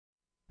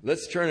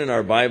Let's turn in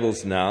our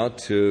Bibles now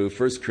to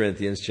 1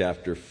 Corinthians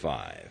chapter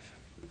 5.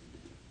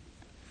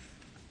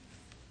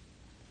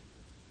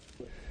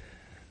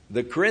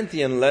 The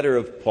Corinthian letter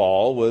of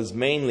Paul was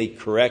mainly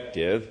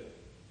corrective.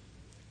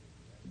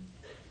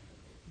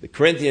 The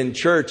Corinthian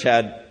church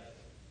had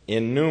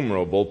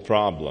innumerable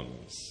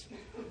problems.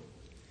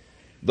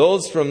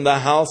 Those from the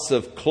house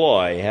of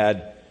Chloe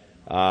had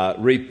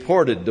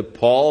reported to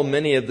Paul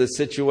many of the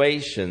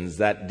situations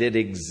that did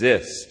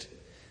exist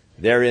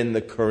there in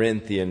the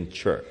Corinthian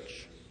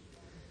church.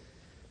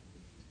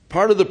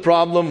 Part of the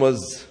problem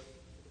was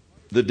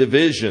the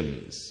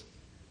divisions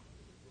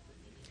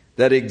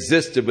that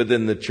existed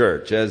within the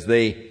church as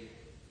they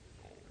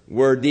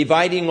were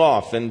dividing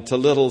off into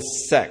little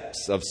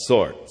sects of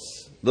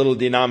sorts, little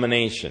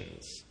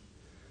denominations.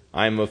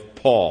 I'm of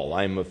Paul,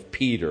 I'm of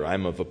Peter,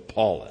 I'm of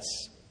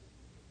Apollos.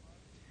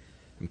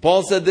 And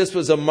Paul said this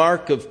was a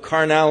mark of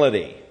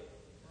carnality.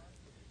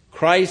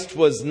 Christ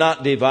was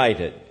not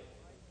divided.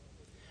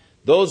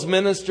 Those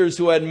ministers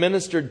who had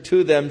ministered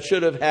to them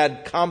should have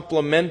had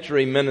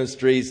complementary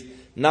ministries,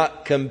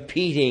 not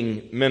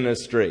competing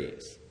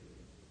ministries.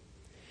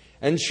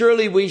 And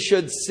surely we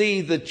should see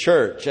the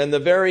church and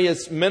the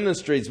various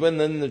ministries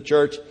within the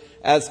church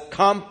as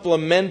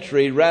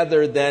complementary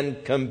rather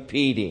than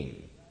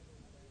competing.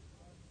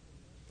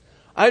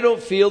 I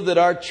don't feel that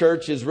our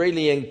church is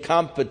really in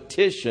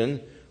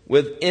competition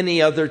with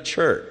any other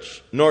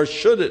church, nor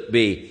should it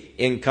be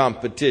in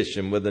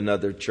competition with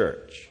another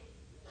church.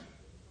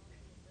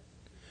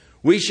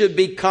 We should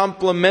be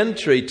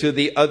complementary to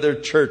the other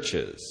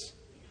churches,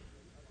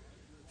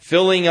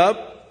 filling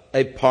up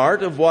a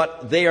part of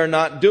what they are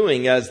not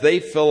doing as they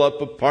fill up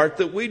a part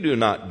that we do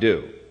not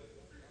do.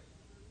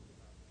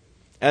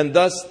 And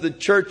thus the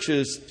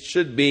churches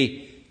should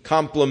be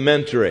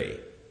complementary,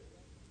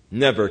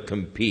 never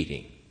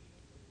competing.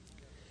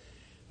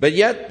 But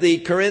yet the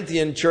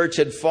Corinthian church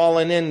had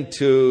fallen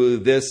into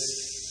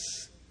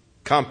this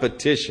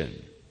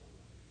competition,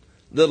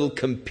 little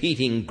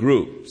competing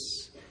groups,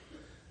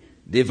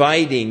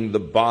 dividing the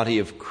body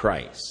of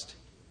Christ,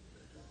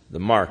 the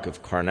mark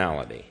of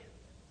carnality.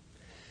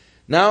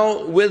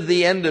 Now, with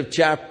the end of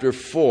chapter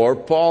 4,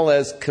 Paul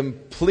has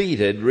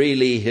completed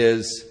really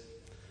his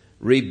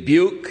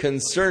rebuke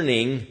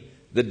concerning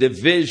the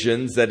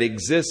divisions that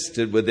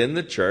existed within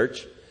the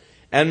church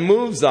and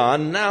moves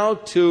on now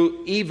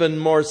to even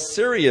more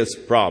serious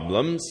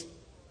problems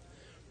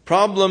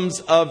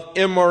of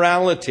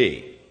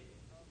immorality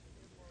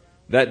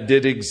that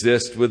did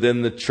exist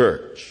within the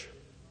church.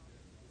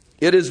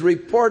 It is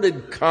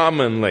reported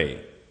commonly.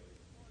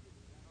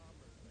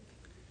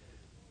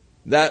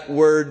 That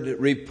word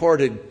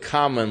reported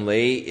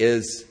commonly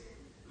is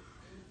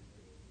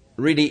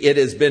really, it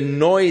has been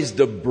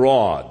noised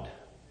abroad,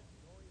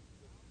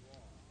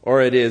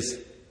 or it is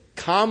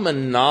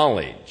common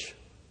knowledge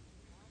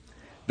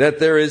that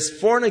there is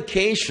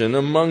fornication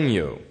among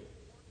you,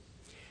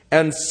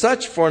 and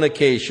such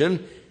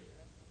fornication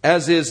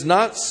as is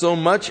not so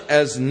much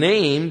as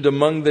named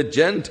among the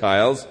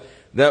Gentiles,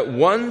 that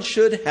one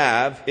should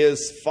have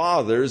his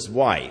father's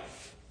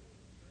wife.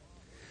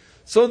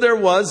 So there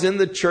was in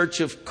the church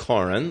of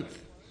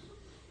Corinth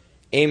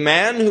a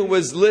man who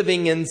was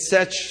living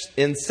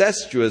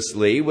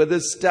incestuously with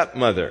his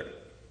stepmother,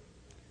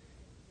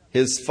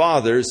 his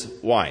father's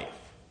wife.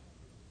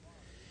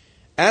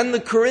 And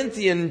the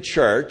Corinthian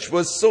church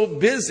was so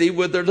busy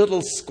with their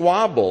little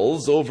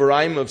squabbles over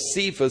I'm of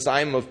Cephas,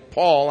 I'm of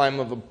Paul, I'm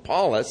of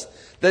Apollos,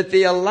 that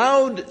they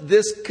allowed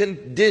this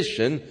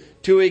condition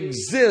to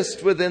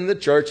exist within the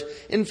church.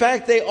 In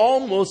fact, they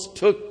almost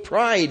took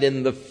pride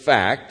in the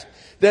fact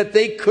that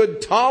they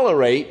could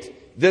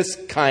tolerate this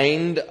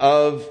kind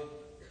of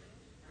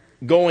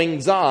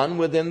goings-on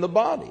within the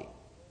body.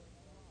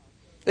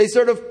 They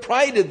sort of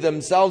prided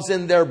themselves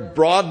in their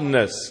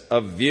broadness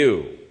of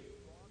view.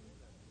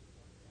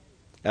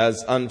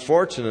 As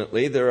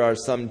unfortunately, there are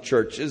some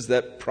churches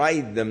that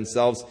pride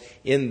themselves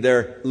in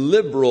their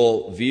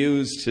liberal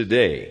views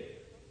today.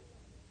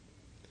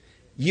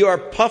 You are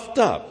puffed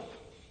up.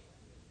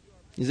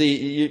 You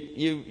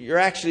see, you're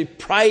actually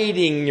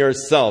priding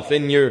yourself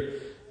in your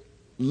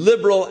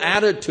liberal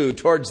attitude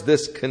towards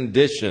this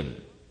condition.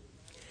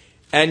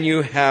 And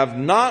you have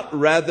not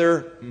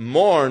rather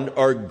mourned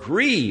or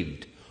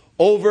grieved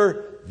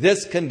over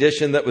this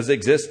condition that was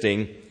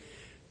existing,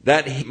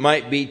 that he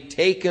might be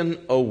taken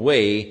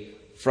away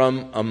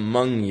from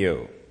among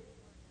you.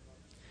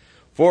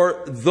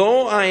 For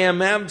though I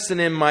am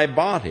absent in my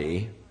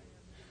body,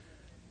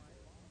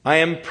 I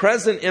am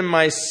present in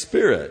my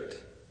spirit,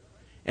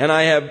 and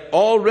I have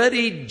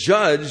already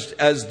judged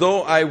as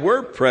though I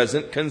were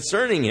present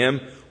concerning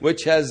him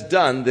which has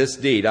done this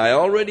deed. I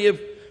already have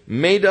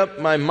made up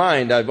my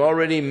mind. I've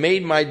already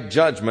made my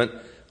judgment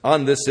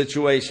on this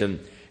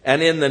situation.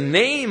 And in the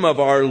name of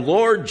our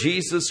Lord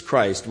Jesus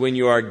Christ, when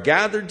you are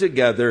gathered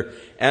together,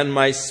 and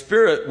my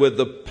spirit with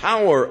the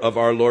power of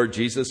our Lord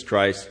Jesus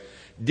Christ,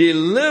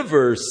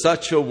 deliver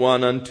such a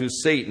one unto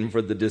Satan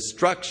for the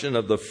destruction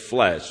of the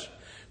flesh,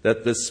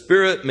 that the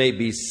spirit may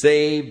be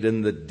saved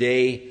in the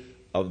day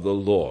of the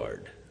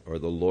Lord. or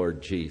the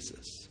Lord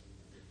Jesus.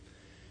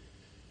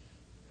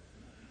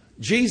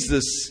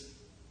 Jesus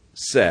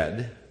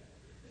said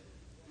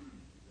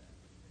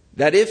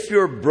that if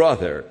your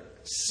brother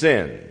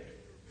sin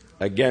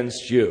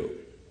against you,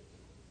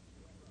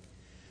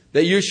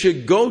 that you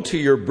should go to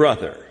your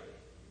brother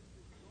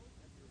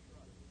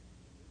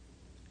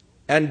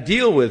and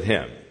deal with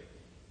him.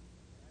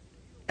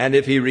 And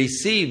if he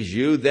receives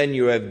you, then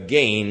you have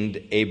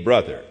gained a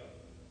brother.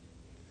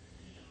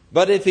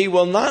 But if he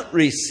will not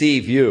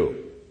receive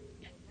you,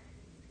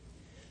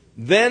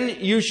 then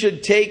you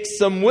should take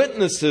some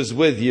witnesses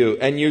with you,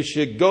 and you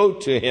should go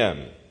to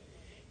him,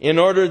 in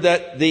order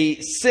that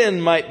the sin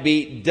might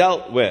be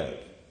dealt with.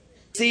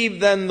 Receive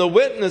then the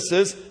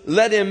witnesses,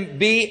 let him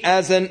be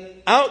as an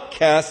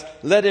outcast,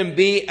 let him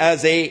be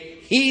as a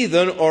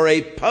heathen or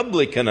a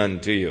publican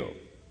unto you.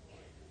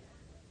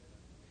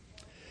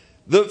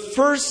 The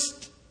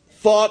first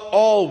thought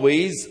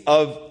always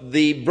of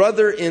the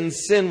brother in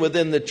sin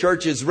within the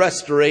church is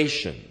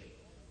restoration.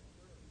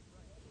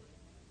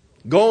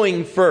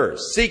 Going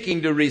first,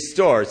 seeking to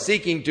restore,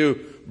 seeking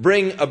to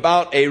bring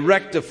about a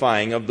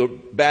rectifying of the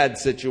bad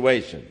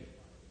situation.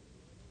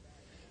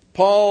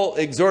 Paul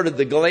exhorted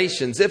the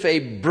Galatians, if a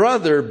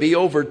brother be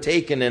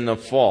overtaken in a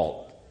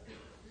fault,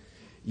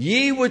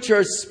 ye which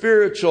are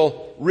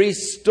spiritual,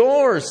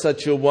 restore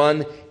such a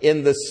one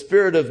in the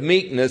spirit of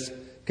meekness,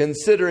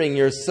 considering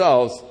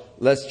yourselves,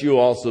 lest you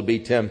also be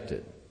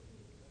tempted.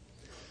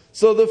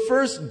 So the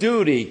first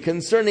duty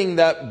concerning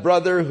that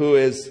brother who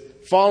is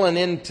fallen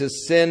into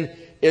sin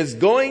is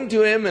going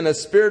to him in a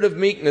spirit of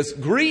meekness,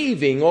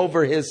 grieving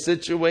over his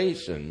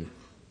situation,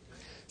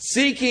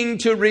 seeking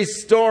to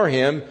restore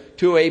him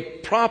to a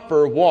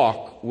proper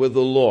walk with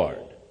the Lord.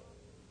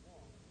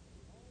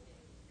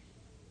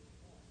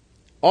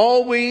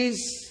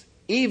 Always,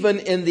 even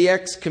in the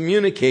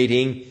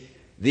excommunicating,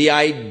 the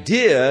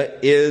idea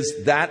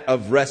is that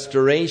of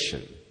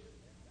restoration.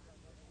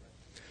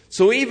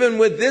 So even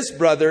with this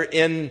brother,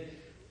 in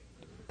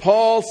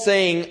Paul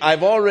saying,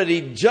 I've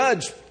already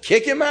judged,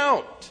 kick him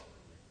out.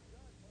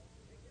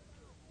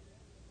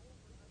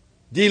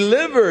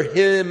 Deliver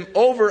him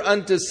over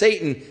unto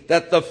Satan,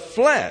 that the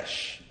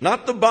flesh,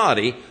 not the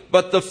body,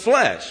 but the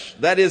flesh,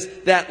 that is,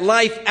 that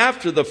life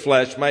after the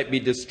flesh, might be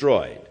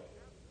destroyed.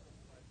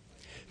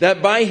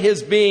 That by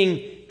his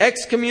being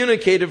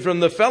excommunicated from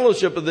the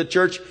fellowship of the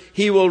church,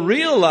 he will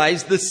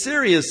realize the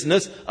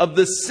seriousness of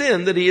the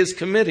sin that he is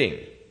committing.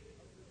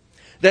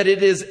 That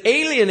it is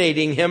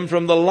alienating him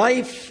from the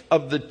life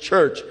of the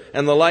church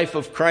and the life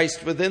of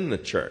Christ within the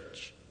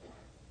church.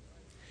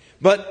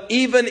 But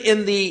even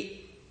in the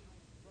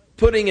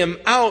putting him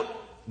out,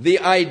 the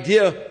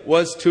idea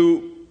was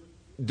to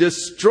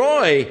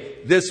destroy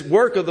this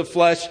work of the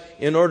flesh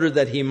in order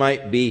that he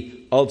might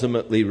be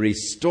ultimately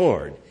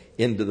restored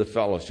into the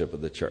fellowship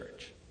of the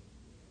church.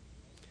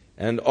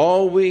 And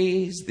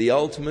always the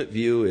ultimate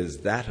view is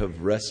that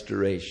of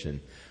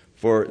restoration,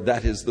 for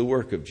that is the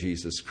work of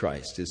Jesus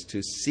Christ, is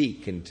to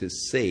seek and to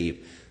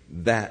save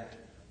that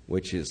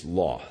which is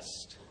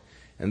lost.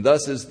 And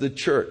thus is the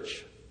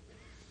church,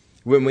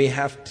 when we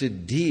have to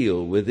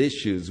deal with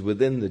issues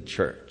within the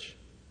church.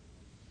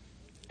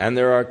 And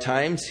there are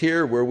times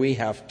here where we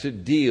have to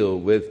deal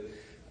with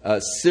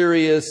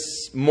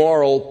serious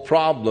moral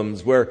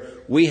problems, where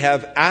we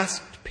have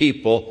asked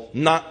people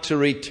not to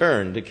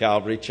return to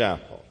Calvary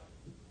Chapel.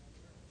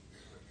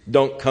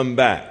 Don't come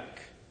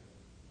back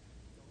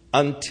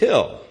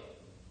until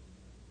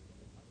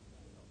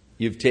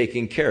you've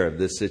taken care of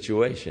this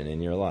situation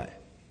in your life.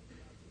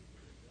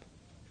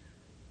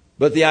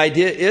 But the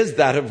idea is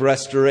that of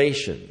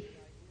restoration.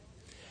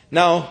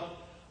 Now,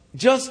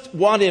 just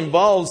what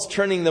involves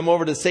turning them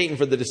over to Satan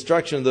for the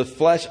destruction of the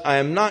flesh, I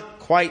am not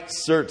quite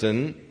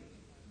certain.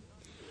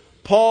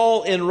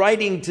 Paul, in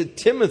writing to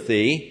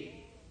Timothy,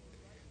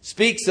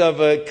 speaks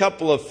of a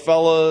couple of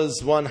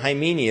fellows, one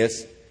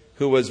Hymenaeus,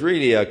 who was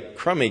really a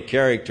crummy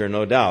character,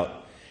 no doubt.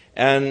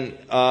 And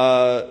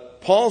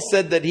Paul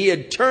said that he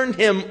had turned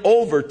him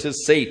over to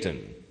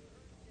Satan,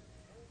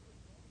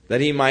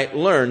 that he might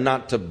learn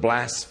not to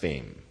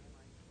blaspheme.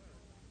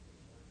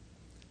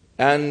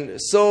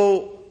 And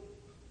so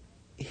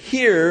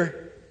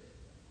here,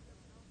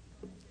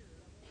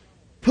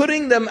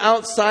 putting them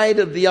outside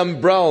of the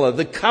umbrella,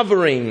 the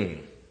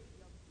covering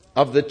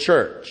of the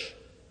church,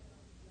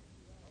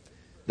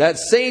 that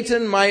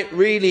Satan might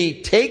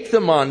really take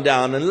them on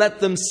down and let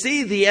them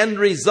see the end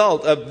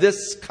result of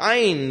this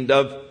kind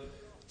of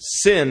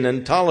sin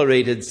and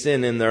tolerated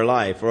sin in their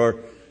life, or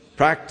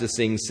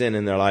practicing sin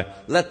in their life.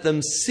 Let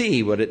them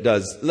see what it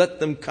does. Let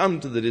them come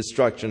to the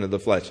destruction of the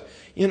flesh.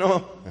 You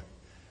know,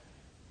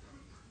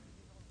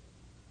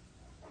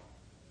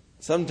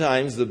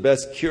 sometimes the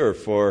best cure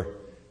for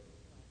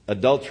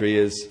adultery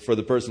is for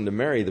the person to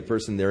marry the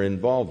person they're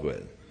involved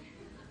with.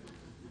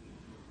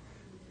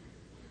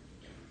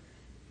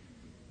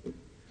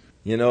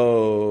 You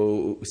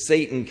know,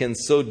 Satan can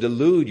so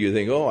delude you,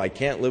 think, oh, I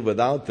can't live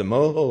without them.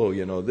 Oh,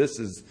 you know, this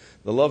is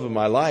the love of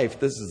my life.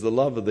 This is the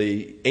love of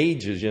the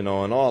ages, you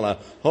know, and all.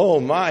 Oh,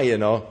 my, you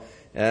know.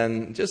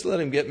 and just let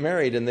them get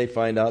married, and they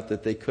find out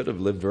that they could have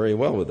lived very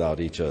well without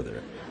each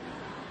other.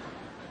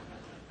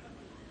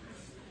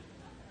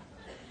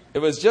 It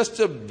was just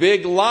a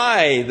big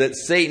lie that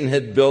Satan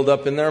had built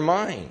up in their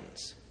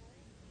minds.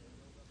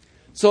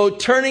 So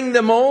turning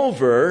them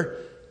over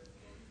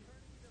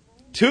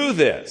to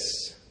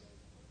this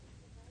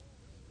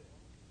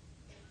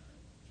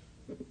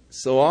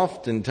so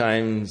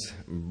oftentimes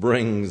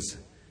brings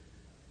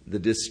the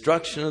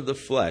destruction of the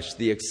flesh,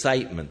 the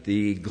excitement,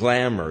 the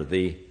glamour,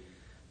 the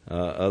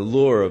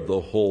allure of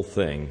the whole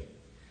thing.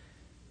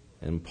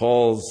 And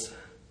Paul's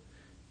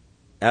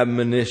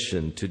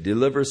admonition to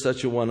deliver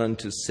such a one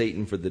unto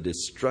Satan for the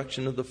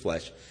destruction of the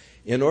flesh,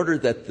 in order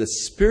that the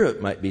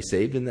spirit might be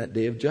saved in that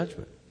day of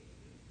judgment.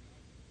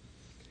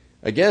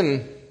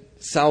 Again,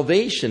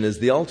 salvation is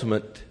the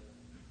ultimate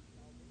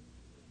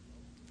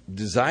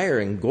desire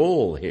and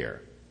goal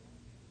here.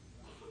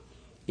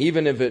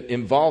 Even if it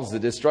involves the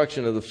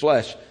destruction of the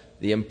flesh,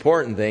 the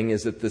important thing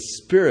is that the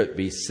spirit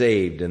be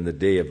saved in the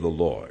day of the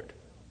Lord.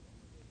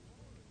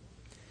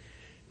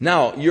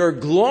 Now, your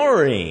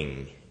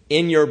glorying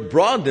in your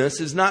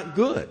broadness is not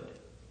good.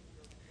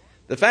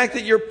 The fact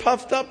that you're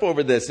puffed up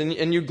over this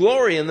and you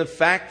glory in the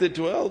fact that,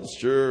 well,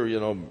 sure,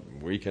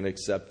 we can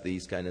accept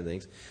these kind of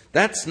things.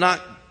 That's not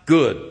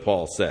good,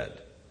 Paul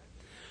said.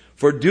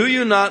 For do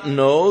you not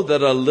know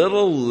that a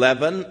little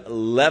leaven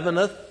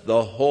leaveneth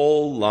the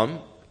whole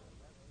lump?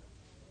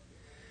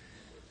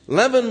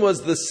 Leaven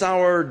was the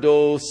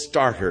sourdough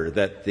starter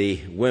that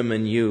the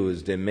women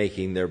used in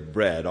making their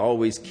bread,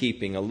 always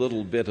keeping a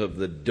little bit of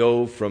the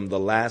dough from the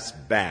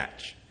last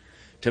batch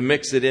to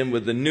mix it in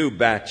with the new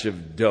batch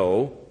of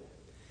dough.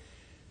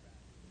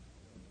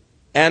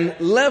 And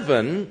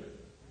leaven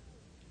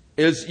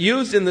is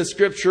used in the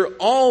Scripture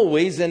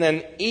always in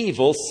an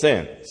evil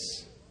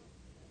sense,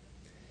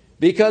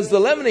 because the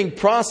leavening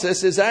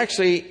process is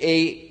actually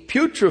a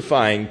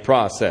putrefying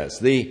process.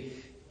 The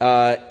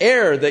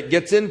air that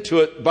gets into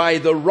it by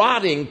the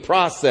rotting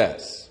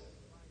process.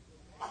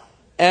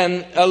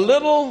 And a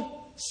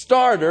little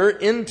starter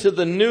into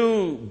the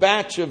new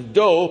batch of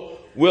dough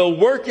will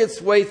work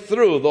its way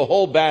through the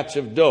whole batch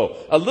of dough.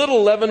 A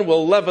little leaven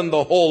will leaven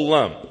the whole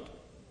lump.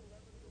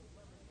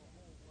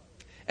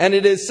 And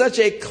it is such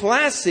a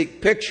classic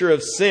picture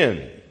of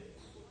sin.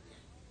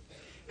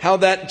 How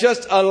that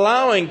just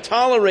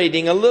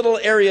tolerating a little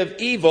area of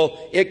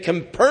evil, it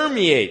can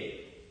permeate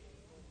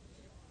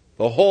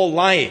the whole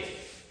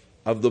life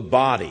of the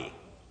body.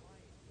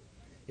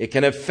 It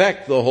can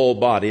affect the whole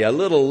body. A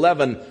little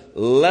leaven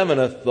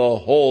leaveneth the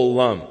whole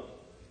lump.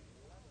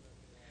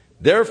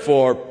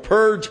 Therefore,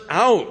 purge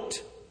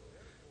out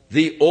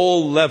the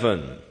old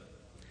leaven,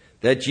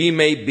 that ye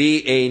may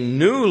be a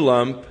new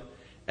lump,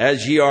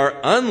 as ye are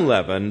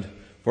unleavened,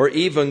 for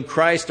even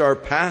Christ our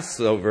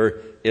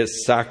Passover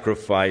is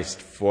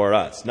sacrificed for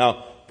us.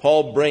 Now,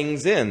 Paul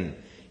brings in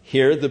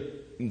here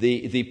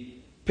the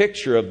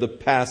picture of the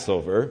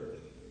Passover.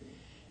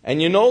 And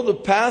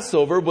the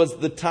Passover was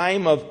the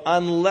time of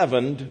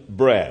unleavened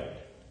bread.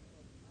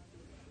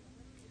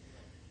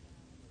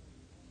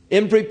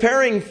 In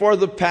preparing for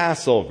the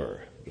Passover,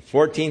 the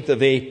 14th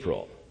of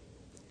April,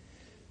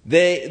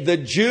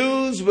 the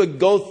Jews would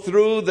go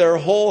through their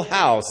whole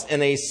house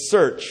in a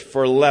search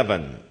for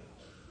leaven,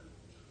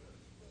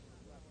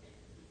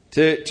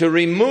 to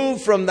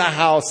remove from the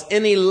house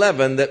any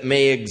leaven that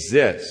may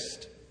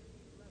exist.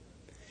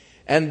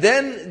 And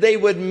then they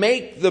would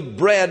make the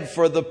bread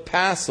for the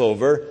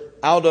Passover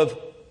out of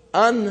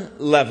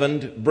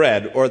unleavened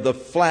bread, or the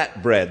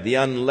flat bread, the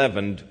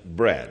unleavened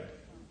bread.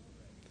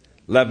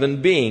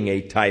 Leaven being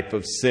a type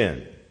of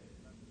sin.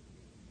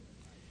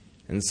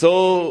 And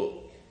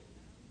so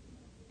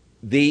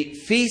the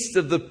feast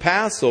of the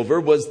Passover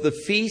was the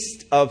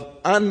feast of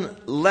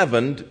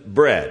unleavened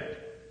bread.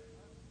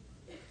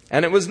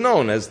 And it was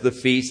known as the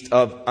feast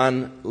of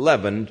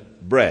unleavened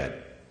bread.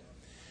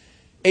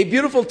 A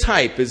beautiful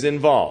type is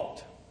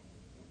involved.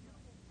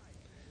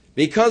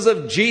 Because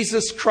of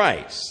Jesus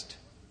Christ,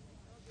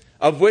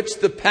 of which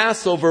the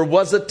Passover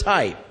was a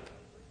type,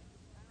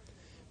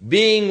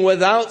 being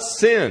without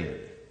sin,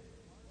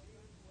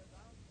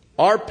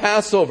 our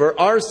Passover,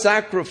 our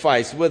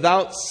sacrifice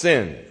without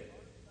sin.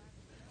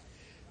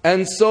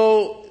 And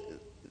so,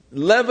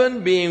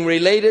 leaven being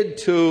related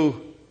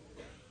to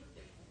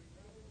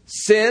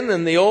sin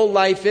and the old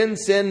life in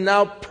sin,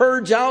 now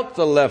purge out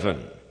the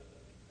leaven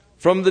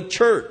from the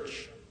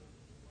church,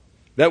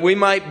 that we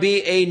might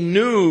be a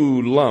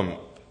new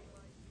lump,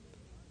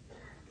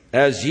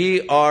 as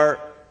ye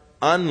are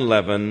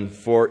unleavened,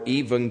 for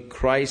even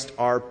Christ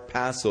our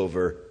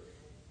Passover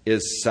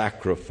is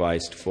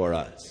sacrificed for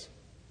us.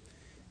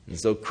 And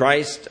so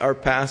Christ our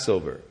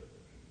Passover,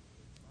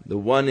 the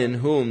one in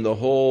whom the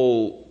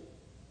whole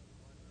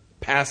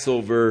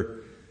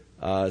Passover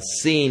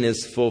scene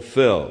is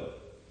fulfilled,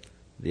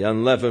 the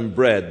unleavened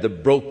bread, the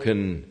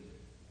broken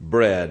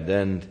bread,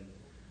 and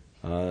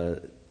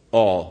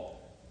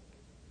all,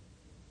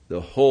 the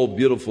whole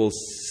beautiful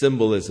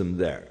symbolism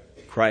there.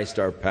 Christ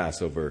our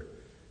Passover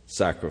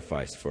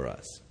sacrificed for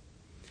us.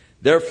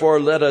 Therefore,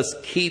 let us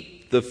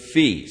keep the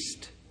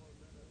feast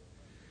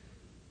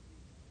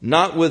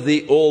Not with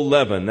the old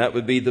leaven. That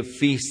would be the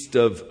feast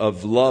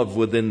of love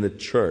within the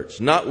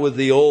church. Not with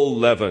the old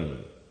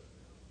leaven.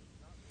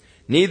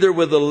 Neither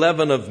with the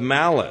leaven of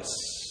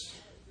malice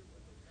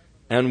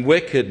and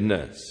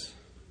wickedness,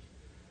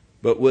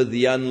 but with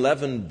the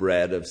unleavened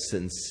bread of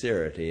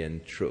sincerity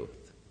and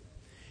truth.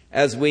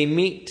 As we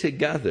meet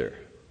together,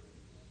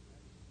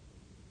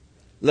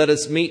 let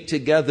us meet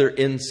together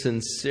in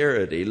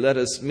sincerity. Let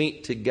us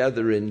meet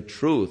together in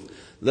truth.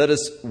 Let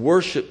us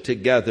worship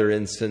together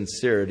in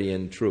sincerity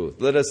and truth.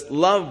 Let us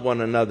love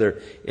one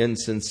another in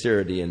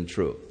sincerity and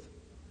truth.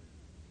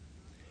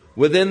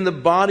 Within the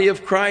body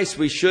of Christ,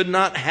 we should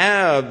not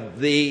have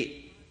the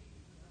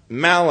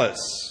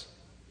malice.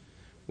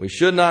 We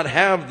should not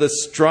have the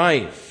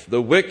strife,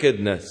 the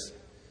wickedness.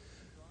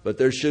 But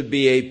there should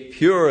be a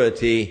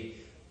purity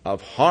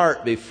of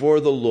heart before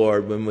the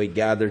Lord when we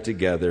gather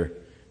together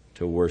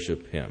to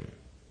worship Him.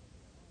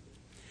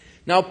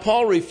 Now,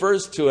 Paul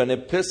refers to an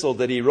epistle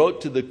that he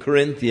wrote to the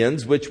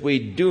Corinthians, which we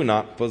do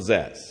not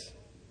possess.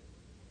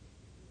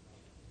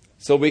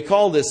 So we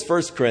call this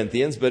 1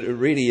 Corinthians, but it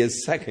really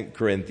is 2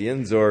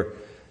 Corinthians, or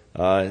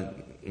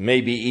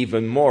maybe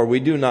even more. We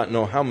do not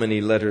know how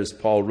many letters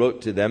Paul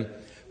wrote to them,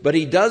 but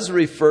he does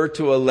refer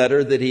to a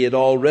letter that he had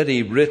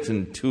already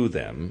written to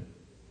them.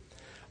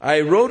 I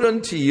wrote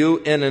unto you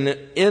in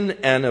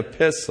an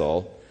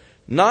epistle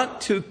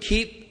not to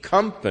keep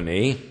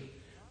company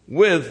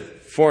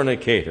with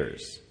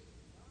fornicators.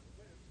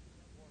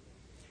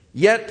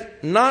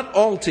 Yet not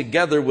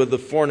altogether with the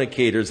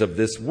fornicators of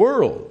this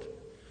world,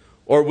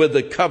 or with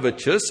the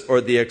covetous,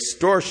 or the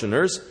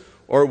extortioners,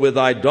 or with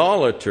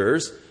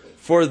idolaters,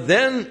 for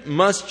then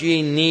must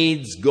ye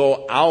needs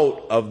go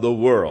out of the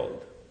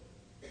world.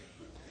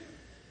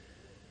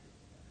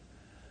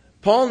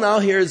 Paul now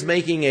here is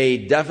making a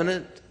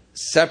definite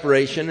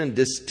separation and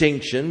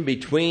distinction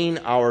between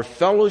our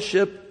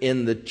fellowship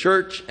in the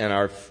church and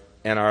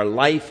our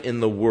life in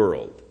the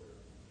world.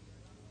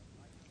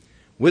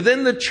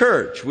 Within the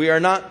church, we are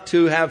not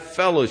to have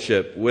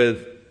fellowship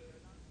with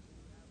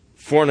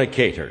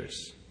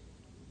fornicators,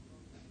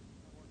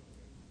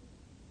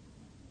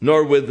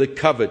 nor with the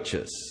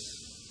covetous,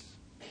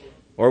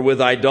 or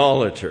with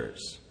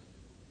idolaters.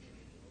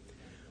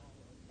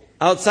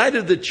 Outside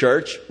of the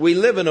church, we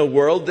live in a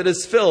world that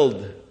is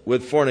filled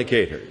with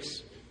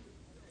fornicators,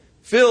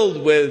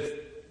 filled with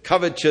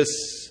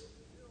covetous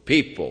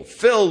people,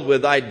 filled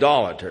with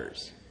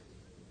idolaters.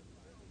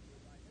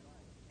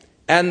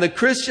 And the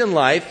Christian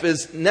life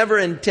is never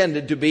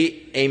intended to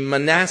be a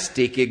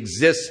monastic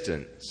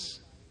existence.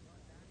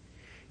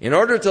 In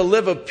order to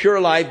live a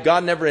pure life,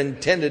 God never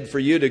intended for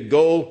you to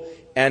go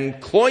and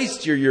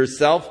cloister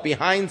yourself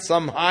behind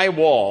some high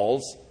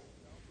walls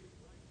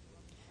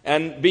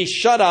and be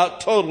shut out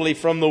totally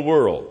from the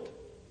world.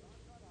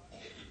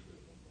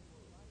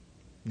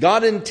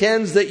 God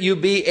intends that you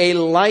be a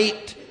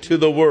light to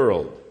the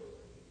world.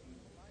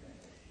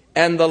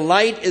 And the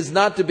light is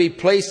not to be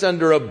placed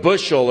under a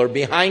bushel or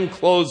behind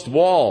closed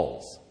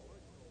walls,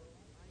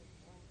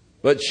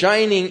 but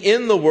shining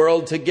in the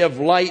world to give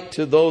light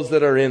to those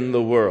that are in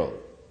the world.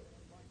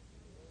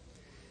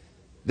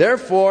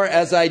 Therefore,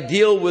 as I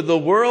deal with the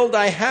world,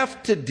 I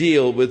have to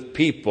deal with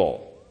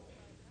people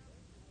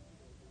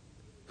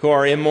who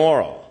are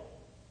immoral,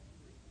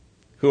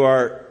 who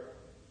are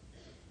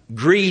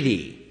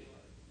greedy,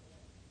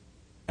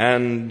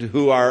 and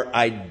who are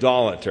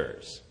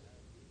idolaters.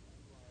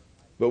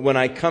 But when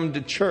I come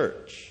to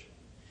church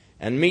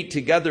and meet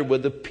together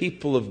with the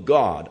people of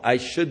God, I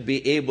should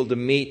be able to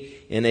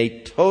meet in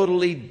a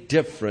totally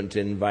different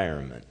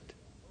environment.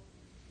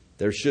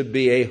 There should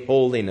be a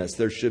holiness,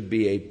 there should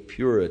be a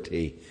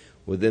purity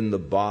within the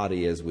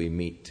body as we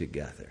meet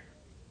together.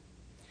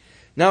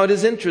 Now it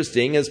is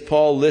interesting as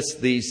Paul lists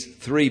these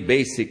three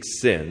basic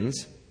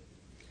sins: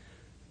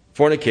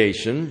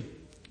 fornication,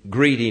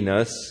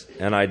 greediness,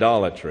 and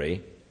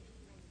idolatry.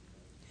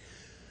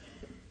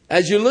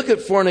 As you look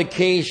at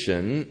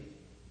fornication,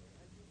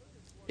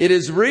 it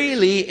is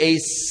really a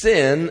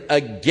sin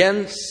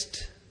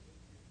against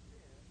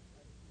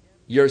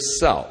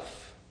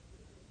yourself.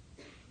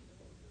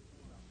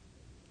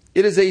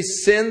 It is a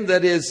sin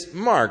that is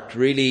marked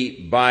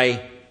really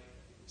by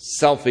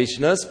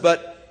selfishness,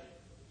 but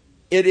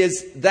it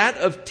is that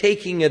of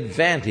taking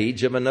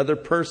advantage of another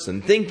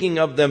person, thinking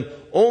of them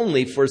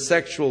only for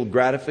sexual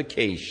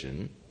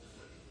gratification,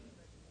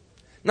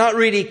 not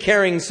really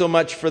caring so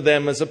much for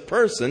them as a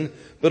person,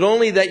 but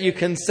only that you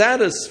can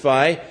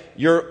satisfy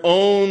your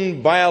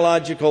own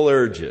biological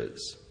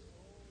urges.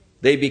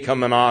 They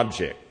become an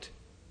object.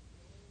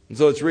 And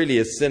so it's really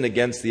a sin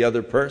against the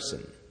other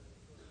person,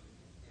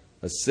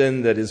 a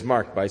sin that is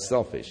marked by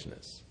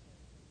selfishness.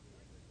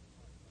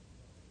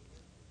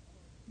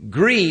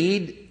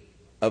 Greed,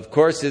 of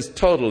course, is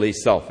totally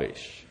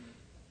selfish.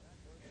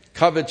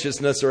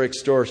 Covetousness or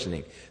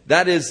extortioning.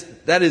 That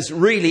is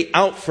really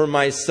out for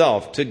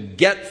myself, to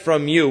get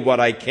from you what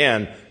I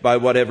can by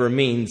whatever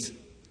means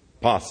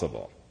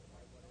possible.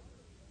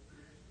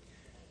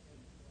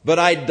 But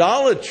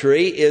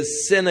idolatry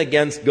is sin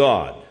against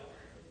God.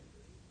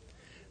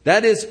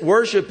 That is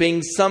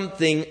worshiping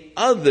something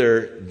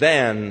other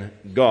than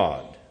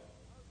God.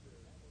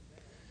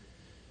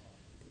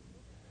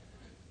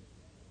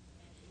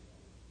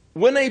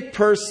 When a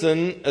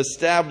person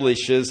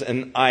establishes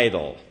an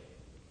idol,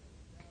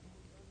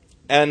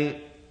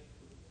 and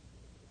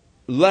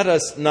let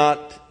us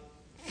not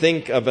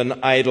think of an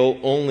idol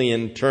only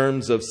in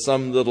terms of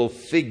some little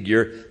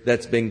figure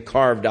that's been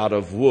carved out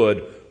of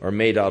wood or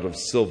made out of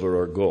silver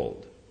or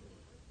gold.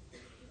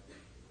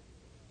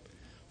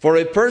 For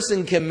a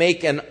person can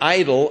make an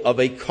idol of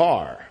a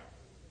car,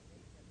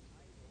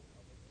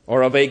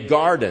 or of a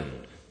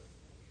garden,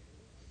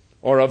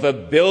 or of a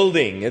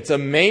building. It's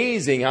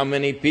amazing how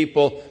many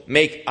people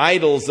make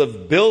idols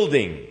of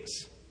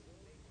buildings.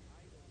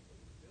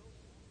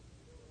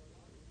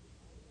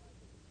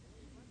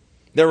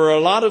 There were a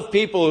lot of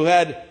people who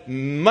had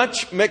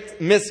much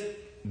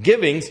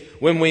misgivings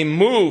when we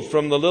moved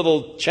from the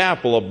little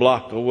chapel a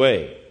block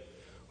away.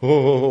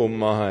 Oh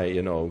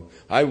my,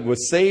 I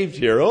was saved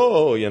here.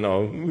 Oh,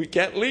 we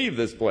can't leave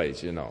this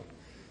place,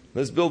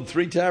 Let's build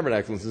 3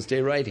 tabernacles and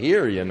stay right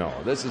here,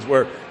 This is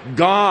where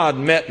God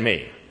met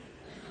me.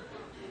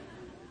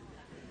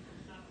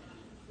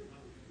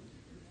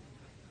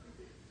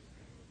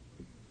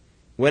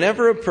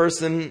 Whenever a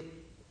person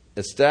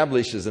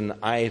establishes an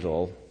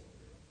idol,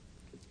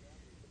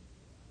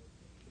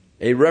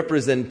 a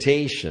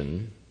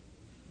representation,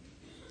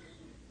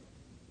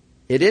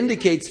 it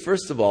indicates,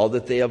 first of all,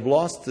 that they have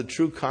lost the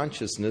true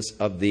consciousness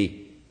of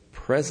the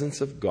presence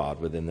of God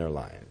within their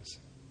lives.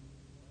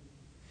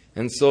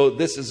 And so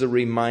this is a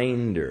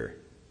reminder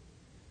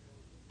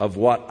of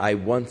what I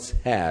once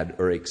had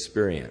or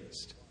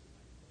experienced.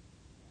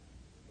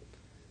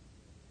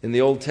 In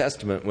the Old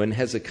Testament, when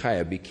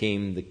Hezekiah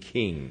became the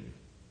king,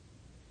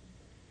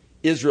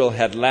 Israel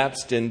had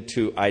lapsed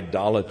into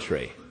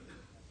idolatry.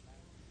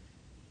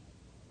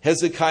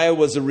 Hezekiah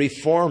was a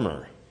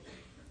reformer,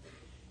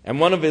 and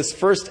one of his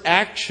first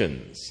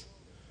actions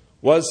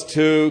was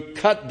to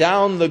cut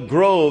down the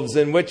groves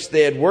in which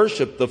they had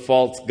worshipped the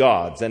false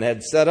gods and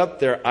had set up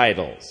their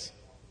idols.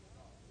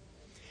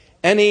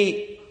 And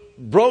he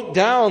broke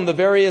down the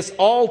various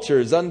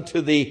altars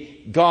unto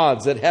the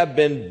gods that had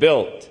been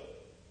built.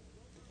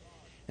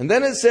 And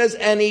then it says,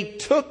 and he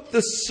took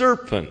the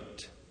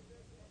serpent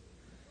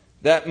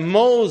that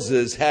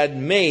Moses had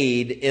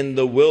made in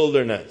the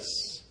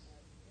wilderness,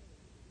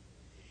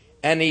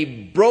 and he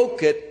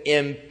broke it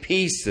in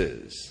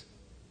pieces.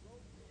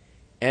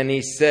 And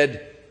he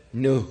said,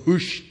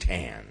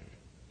 Nehushtan.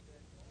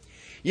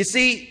 You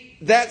see,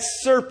 that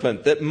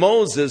serpent that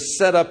Moses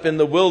set up in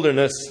the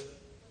wilderness,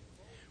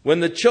 when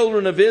the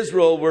children of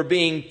Israel were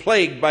being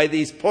plagued by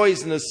these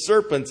poisonous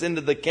serpents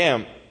into the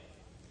camp,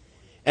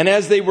 and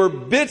as they were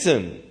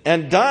bitten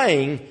and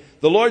dying,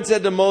 the Lord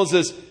said to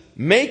Moses,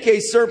 make a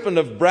serpent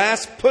of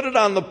brass, put it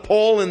on the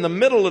pole in the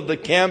middle of the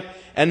camp,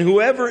 and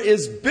whoever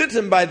is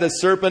bitten by the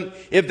serpent,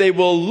 if they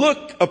will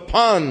look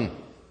upon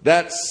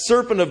that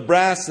serpent of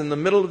brass in the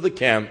middle of the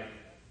camp,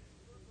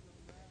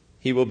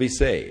 he will be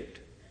saved.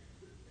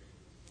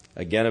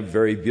 Again, a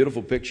very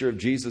beautiful picture of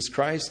Jesus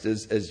Christ,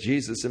 as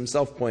Jesus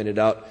himself pointed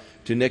out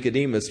to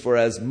Nicodemus. For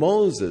as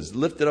Moses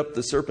lifted up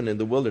the serpent in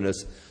the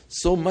wilderness,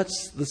 so much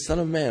the Son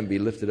of Man be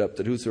lifted up,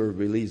 that whosoever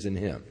believes in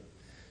him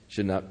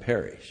should not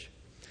perish.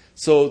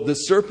 So the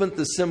serpent,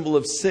 the symbol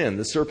of sin,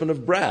 the serpent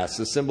of brass,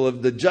 the symbol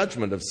of the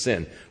judgment of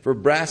sin. For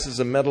brass is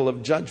a metal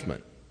of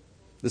judgment.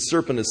 The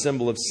serpent, a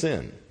symbol of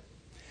sin.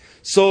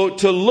 So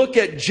to look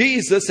at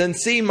Jesus and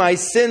see my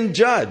sin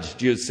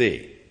judged, you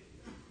see.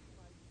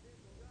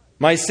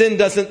 My sin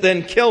doesn't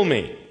then kill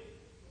me.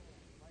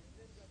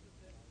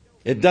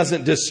 It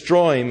doesn't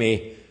destroy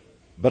me,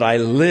 but I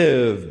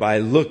live by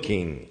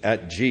looking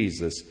at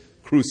Jesus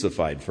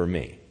crucified for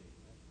me.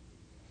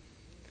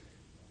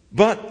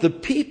 But the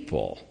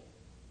people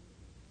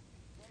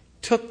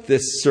took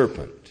this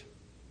serpent.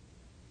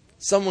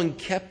 Someone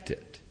kept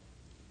it.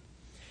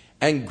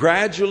 And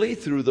gradually,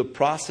 through the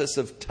process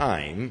of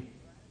time,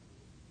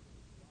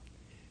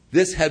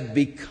 this had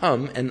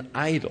become an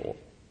idol.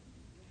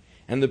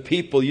 And the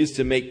people used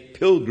to make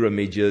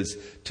pilgrimages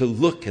to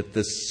look at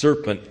the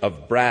serpent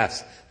of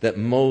brass that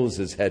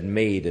Moses had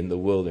made in the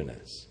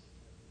wilderness.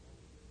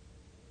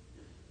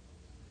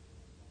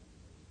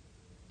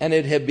 And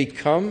it had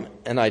become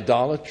an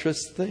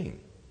idolatrous thing.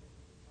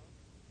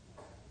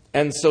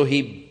 And so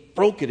he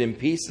broke it in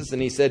pieces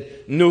and he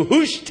said,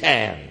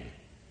 Nehushtan,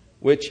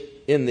 which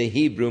in the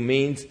Hebrew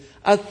means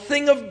a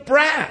thing of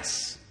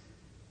brass.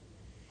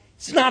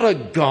 It's not a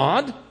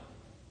god.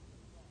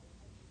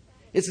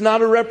 It's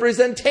not a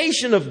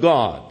representation of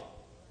God.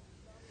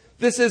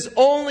 This is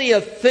only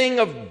a thing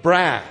of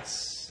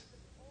brass.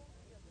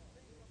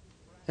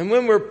 And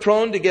when we're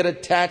prone to get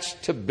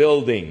attached to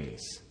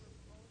buildings,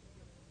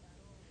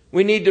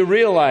 we need to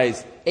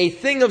realize a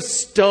thing of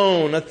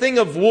stone, a thing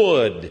of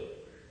wood,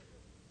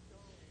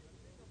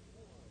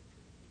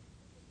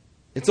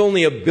 it's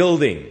only a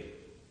building.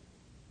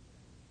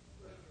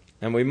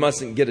 And we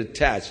mustn't get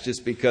attached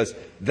just because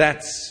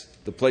that's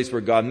the place where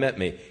God met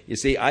me. You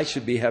see, I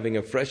should be having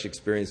a fresh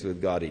experience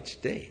with God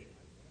each day.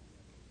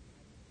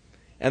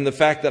 And the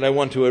fact that I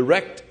want to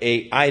erect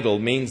an idol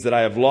means that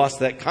I have lost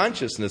that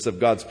consciousness of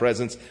God's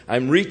presence.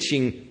 I'm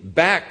reaching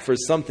back for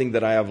something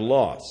that I have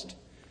lost,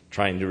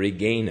 trying to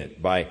regain it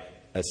by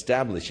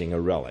establishing a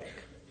relic.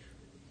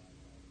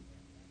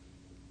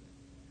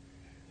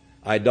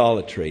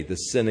 Idolatry, the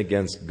sin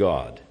against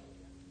God.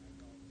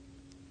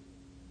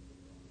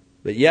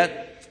 But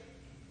yet,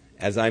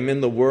 as I'm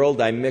in the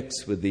world, I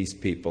mix with these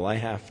people. I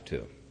have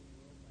to.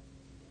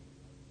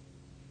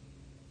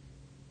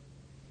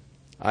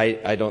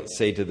 I don't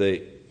say to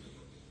the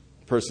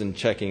person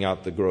checking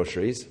out the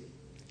groceries,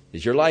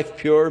 "Is your life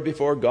pure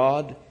before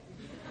God?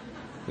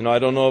 I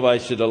don't know if I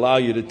should allow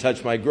you to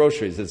touch my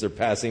groceries as they're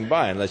passing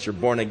by, unless you're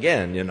born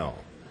again,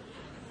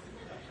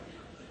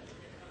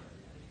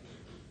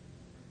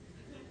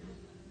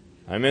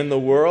 I'm in the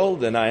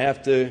world and I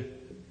have to,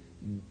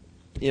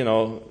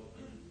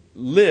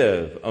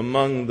 live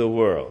among the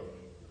world.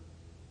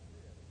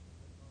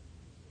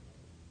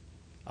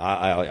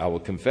 I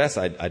will confess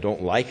I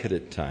don't like it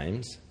at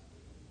times.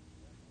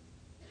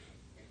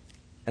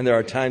 And there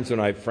are times when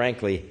I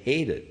frankly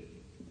hate it.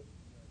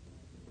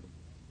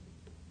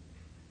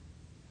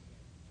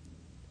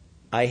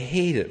 I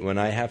hate it when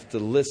I have to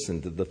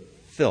listen to the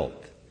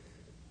filth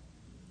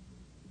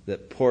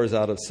that pours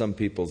out of some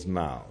people's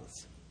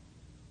mouths.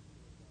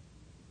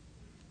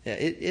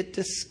 It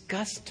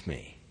disgusts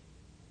me.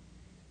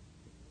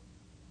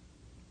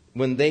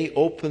 When they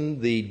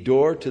open the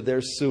door to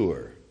their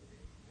sewer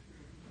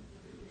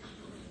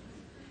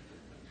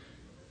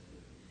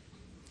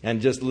and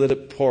just let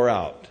it pour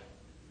out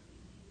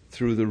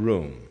through the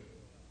room.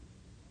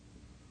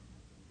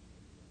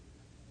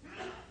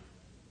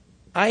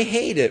 I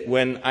hate it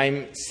when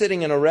I'm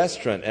sitting in a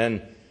restaurant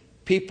and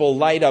people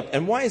light up.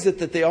 And why is it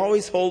that they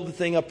always hold the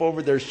thing up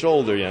over their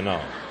shoulder,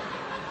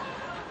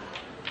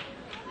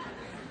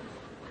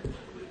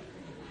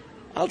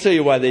 I'll tell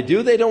you why they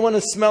do. They don't want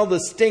to smell the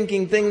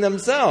stinking thing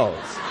themselves.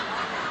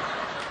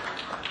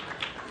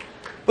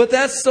 But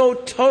that's so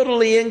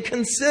totally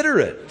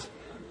inconsiderate.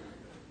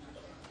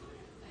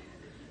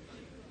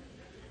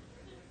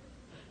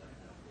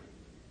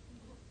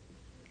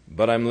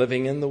 But I'm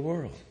living in the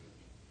world.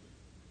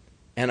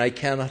 And I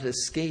cannot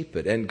escape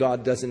it. And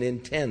God doesn't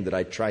intend that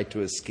I try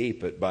to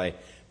escape it by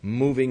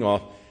moving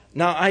off.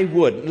 Now I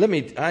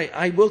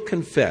will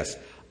confess,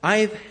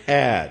 I've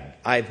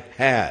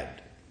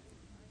had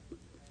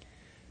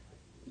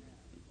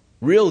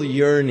real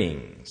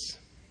yearnings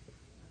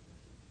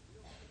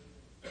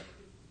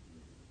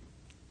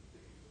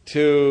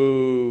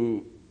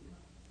to,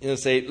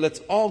 say, let's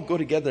all go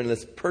together and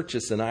let's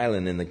purchase an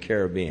island in the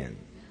Caribbean.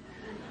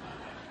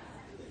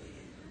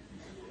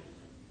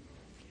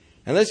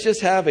 And let's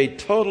just have a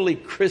totally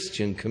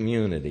Christian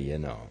community,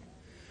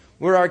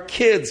 where our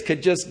kids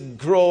could just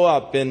grow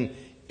up in,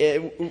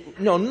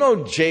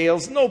 no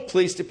jails, no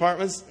police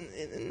departments,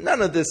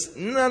 none of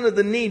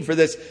the need for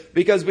this,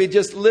 because we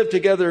just live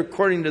together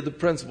according to the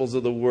principles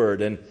of the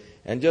Word, and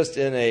just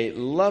in a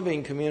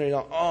loving community.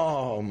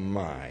 Oh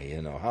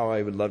my, how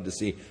I would love to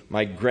see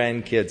my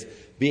grandkids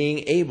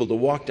being able to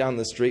walk down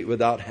the street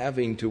without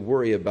having to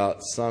worry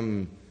about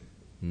some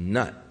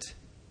nut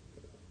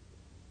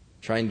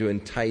trying to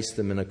entice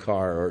them in a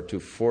car or to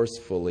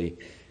forcefully,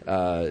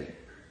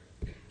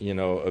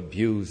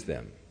 abuse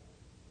them.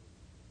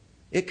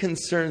 It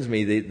concerns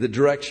me the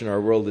direction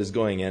our world is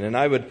going in, and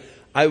I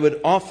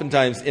would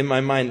oftentimes in my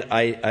mind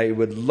I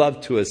would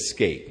love to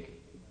escape,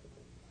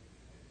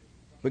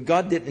 but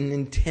God didn't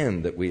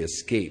intend that we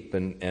escape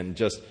and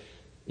just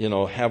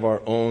have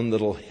our own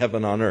little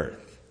heaven on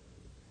earth.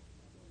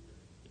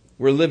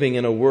 We're living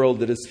in a world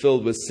that is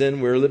filled with sin.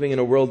 We're living in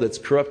a world that's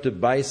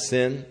corrupted by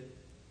sin.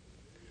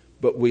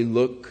 But we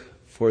look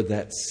for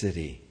that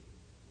city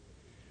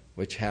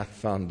which hath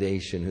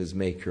foundation, whose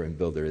maker and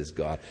builder is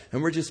God.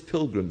 And we're just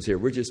pilgrims here.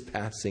 We're just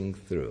passing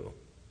through.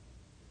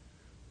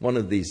 One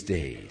of these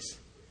days,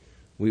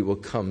 we will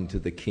come to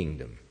the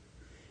kingdom.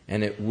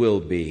 And it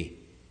will be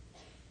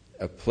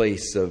a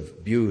place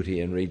of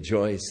beauty and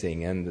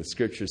rejoicing. And the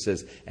scripture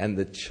says, and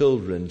the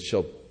children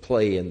shall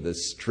play in the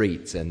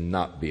streets and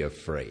not be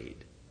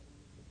afraid.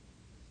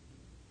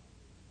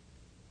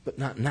 But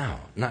not now,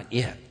 not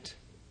yet.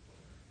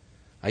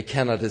 I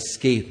cannot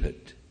escape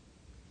it.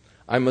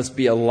 I must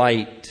be a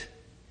light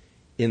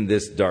in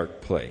this dark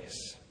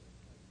place.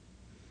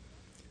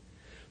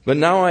 But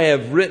now I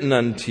have written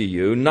unto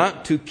you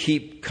not to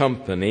keep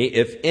company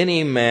if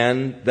any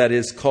man that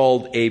is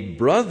called a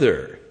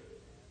brother.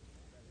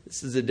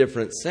 This is a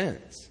different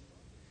sense.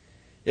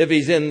 If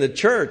he's in the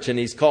church and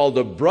he's called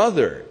a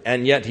brother,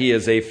 and yet he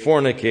is a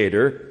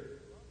fornicator,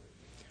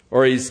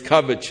 or he's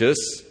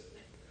covetous,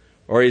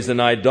 or he's an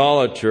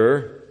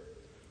idolater,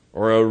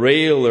 or a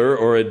railer,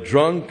 or a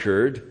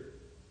drunkard,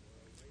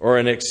 or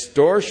an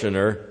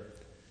extortioner,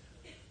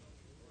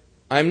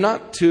 I'm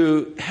not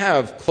to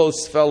have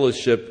close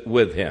fellowship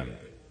with him.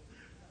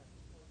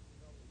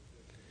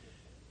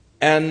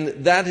 And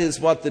that is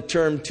what the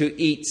term to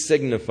eat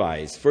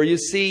signifies. For you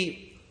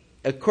see,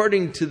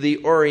 according to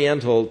the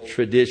Oriental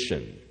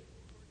tradition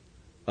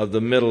of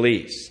the Middle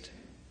East,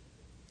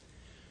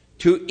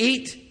 to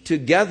eat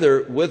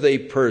together with a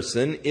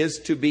person is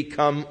to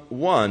become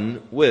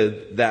one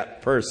with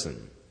that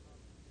person.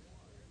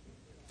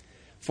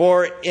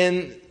 For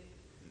in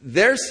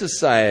their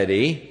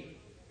society,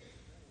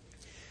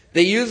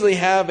 they usually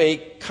have a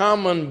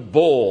common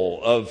bowl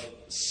of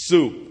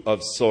soup of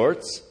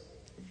sorts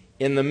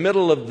in the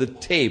middle of the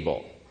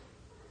table,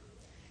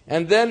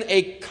 and then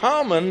a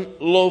common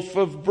loaf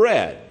of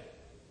bread.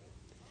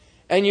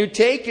 And you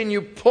take and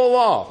you pull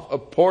off a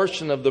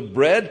portion of the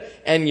bread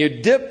and you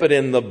dip it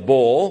in the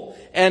bowl,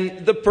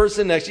 and the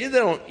person next to you, they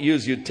don't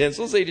use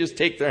utensils, they just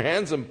take their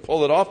hands and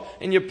pull it off,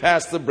 and you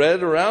pass the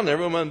bread around,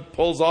 everyone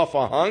pulls off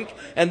a hunk,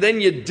 and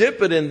then you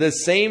dip it in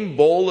this same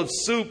bowl of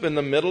soup in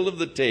the middle of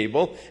the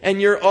table, and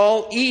you're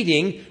all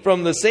eating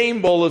from the same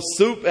bowl of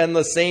soup and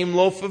the same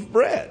loaf of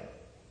bread.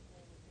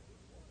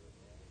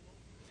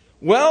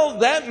 Well,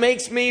 that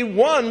makes me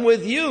one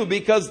with you,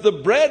 because the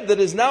bread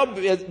that is now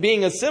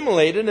being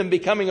assimilated and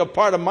becoming a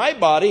part of my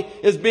body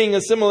is being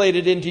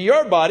assimilated into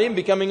your body and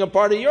becoming a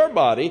part of your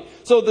body.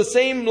 So the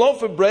same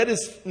loaf of bread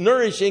is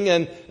nourishing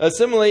and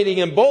assimilating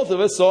in both of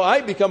us, so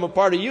I become a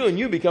part of you and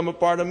you become a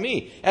part of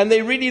me. And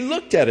they really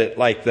looked at it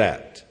like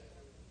that.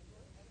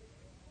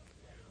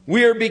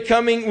 We're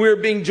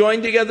being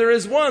joined together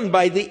as one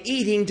by the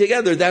eating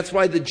together. That's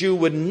why the Jew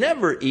would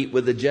never eat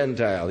with a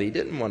Gentile. He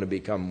didn't want to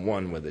become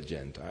one with a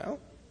Gentile.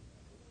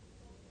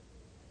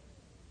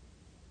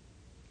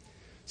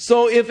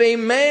 So if a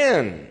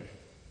man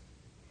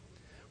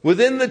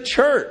within the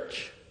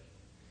church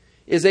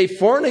is a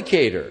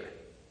fornicator,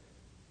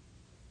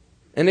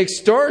 an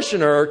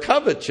extortioner or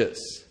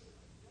covetous,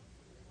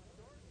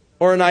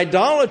 or an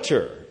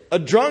idolater, a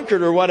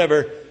drunkard or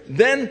whatever,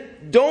 then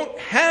don't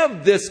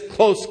have this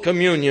close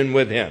communion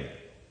with him.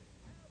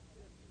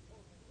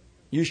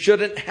 You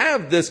shouldn't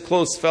have this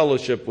close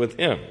fellowship with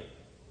him.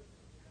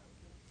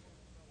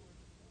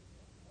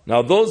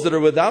 Now those that are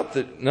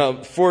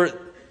without for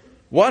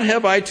what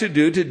have I to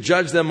do to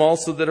judge them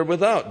also that are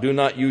without? Do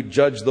not you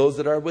judge those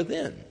that are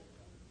within.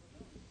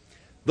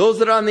 Those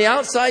that are on the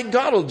outside,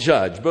 God will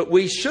judge, but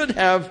we should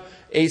have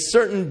a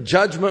certain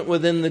judgment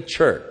within the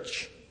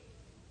church.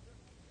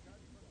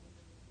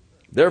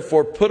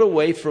 Therefore, put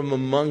away from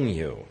among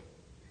you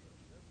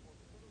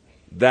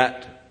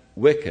that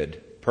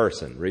wicked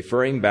person,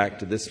 referring back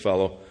to this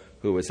fellow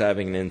who was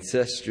having an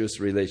incestuous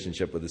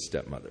relationship with his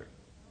stepmother.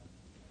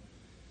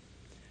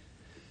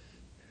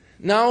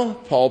 Now,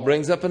 Paul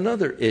brings up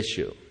another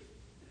issue,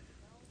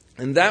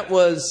 and that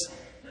was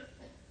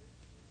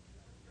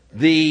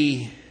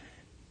the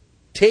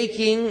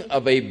taking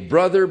of a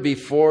brother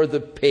before the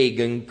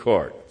pagan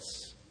courts.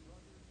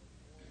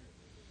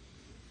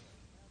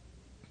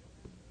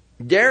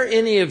 Dare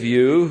any of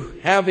you,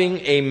 having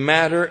a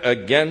matter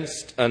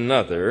against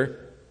another,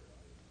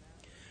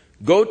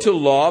 go to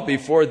law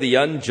before the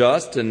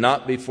unjust and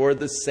not before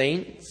the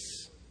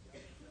saints?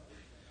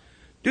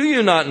 Do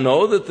you not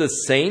know that the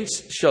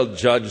saints shall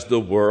judge the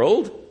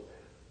world?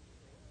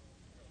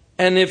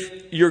 And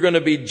if you're going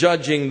to be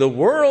judging the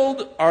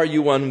world, are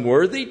you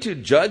unworthy to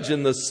judge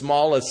in the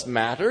smallest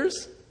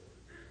matters?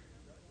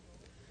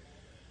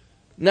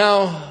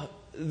 Now,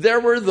 there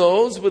were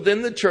those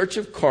within the church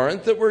of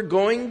Corinth that were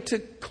going to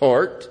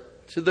court,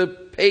 to the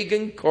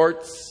pagan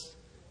courts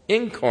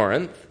in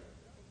Corinth,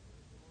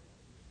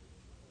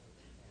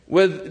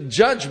 with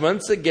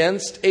judgments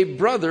against a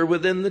brother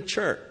within the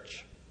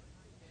church.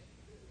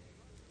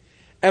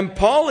 And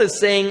Paul is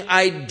saying,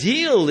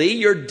 ideally,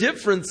 your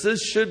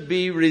differences should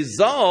be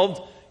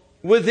resolved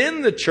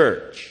within the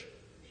church,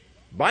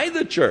 by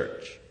the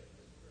church.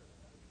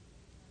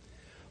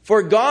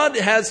 For God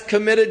has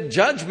committed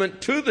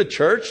judgment to the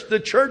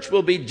church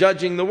will be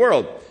judging the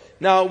world.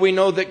 Now we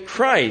know that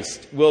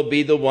Christ will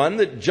be the one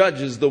that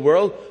judges the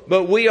world,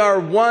 but we are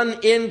one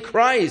in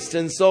Christ,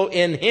 and so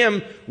in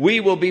Him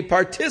we will be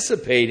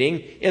participating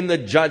in the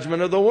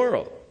judgment of the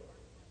world.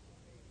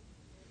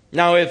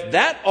 Now if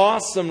that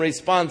awesome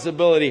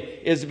responsibility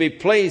is to be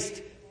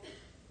placed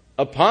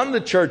upon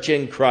the church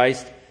in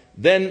Christ,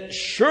 then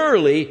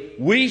surely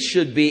we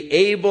should be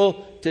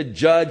able to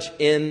judge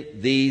in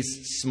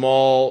these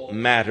small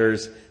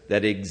matters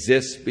that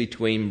exist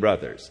between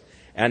brothers.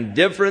 And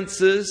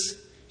differences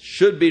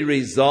should be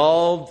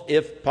resolved,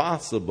 if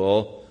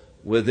possible,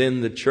 within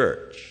the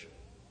church.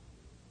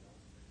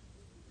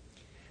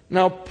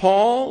 Now,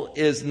 Paul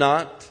is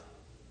not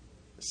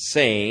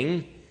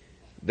saying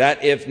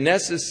that if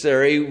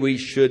necessary we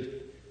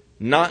should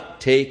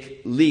not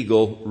take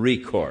legal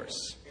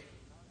recourse.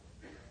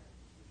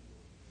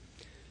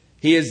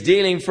 He is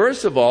dealing,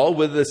 first of all,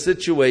 with the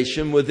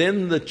situation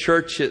within the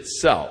church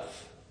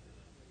itself.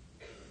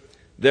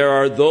 There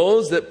are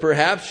those that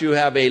perhaps you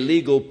have a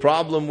legal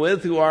problem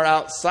with who are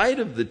outside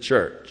of the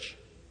church.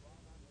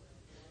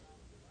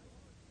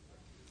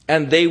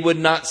 And they would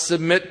not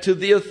submit to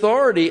the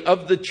authority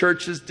of the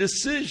church's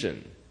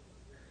decision.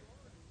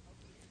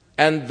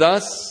 And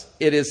thus,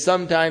 it is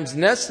sometimes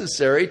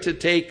necessary to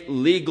take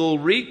legal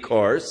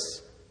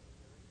recourse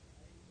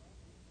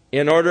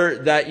in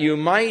order that you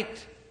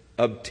might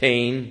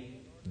obtain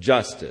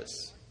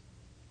justice.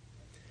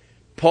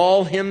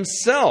 Paul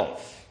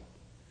himself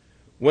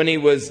when he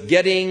was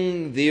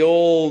getting the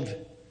old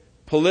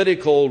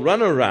political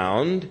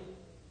runaround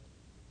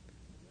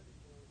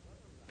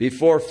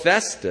before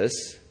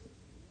Festus,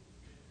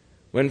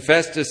 when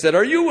Festus said,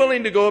 "Are you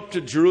willing to go up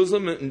to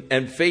Jerusalem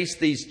and face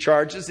these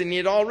charges?" And he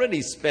had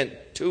already spent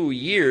 2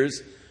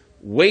 years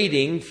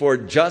waiting for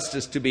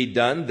justice to be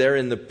done there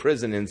in the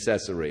prison in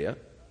Caesarea.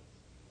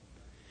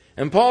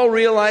 And Paul,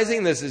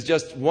 realizing this is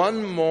just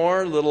one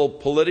more little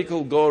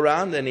political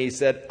go-around, and he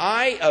said,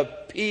 "I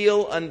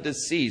appeal unto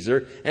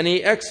Caesar," and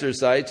he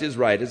exercised his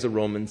right as a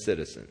Roman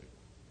citizen.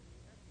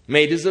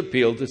 Made his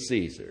appeal to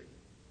Caesar.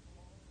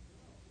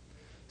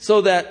 So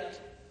that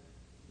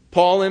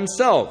Paul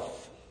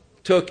himself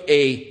took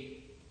a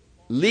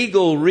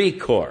legal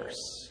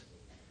recourse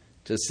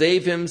to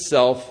save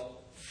himself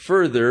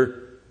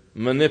further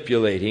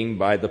manipulating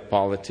by the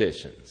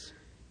politicians.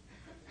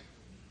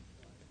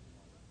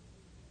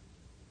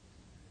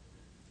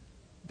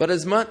 But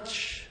as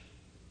much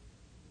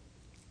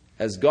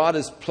as God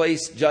has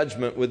placed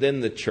judgment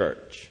within the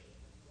church,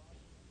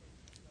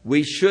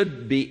 we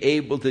should be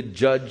able to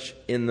judge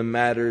in the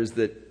matters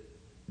that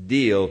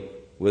deal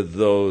with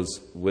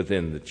those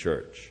within the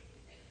church.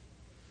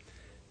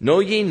 Know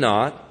ye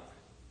not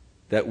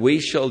that we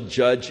shall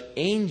judge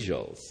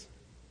angels?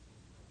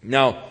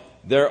 Now,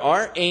 there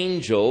are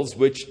angels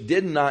which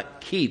did not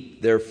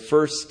keep their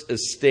first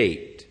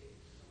estate,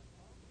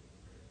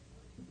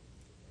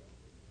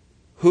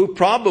 who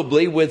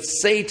probably with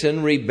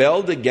Satan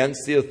rebelled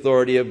against the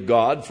authority of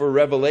God, for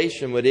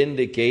Revelation would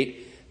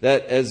indicate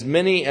that as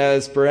many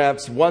as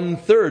perhaps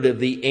 1/3 of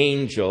the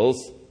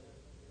angels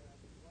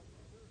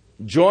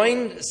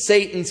joined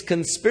Satan's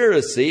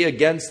conspiracy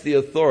against the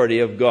authority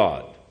of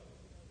God.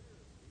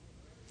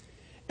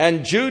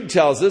 And Jude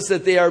tells us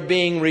that they are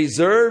being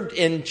reserved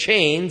in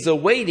chains,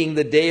 awaiting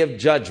the day of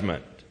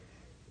judgment.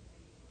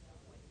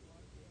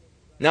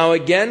 Now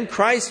again,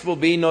 Christ will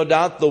be no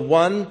doubt the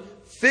one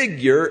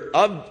figure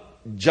of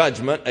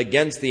judgment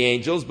against the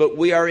angels, but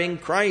we are in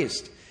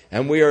Christ,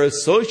 and we are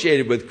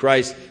associated with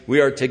Christ. We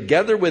are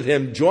together with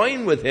Him,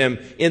 joined with Him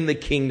in the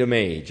kingdom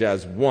age,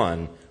 as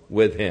one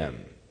with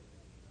Him.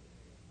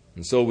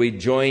 And so we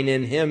join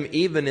in Him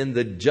even in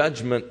the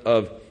judgment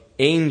of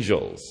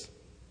angels.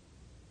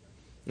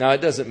 Now,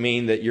 it doesn't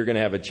mean that you're going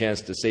to have a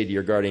chance to say to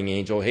your guardian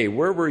angel, "Hey,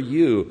 where were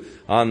you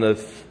on the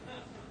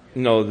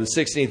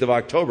 16th of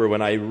October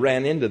when I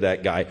ran into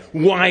that guy?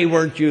 Why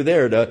weren't you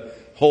there to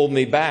hold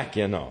me back,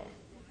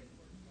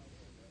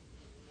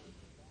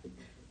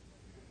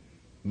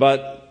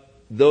 But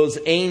those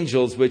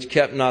angels which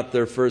kept not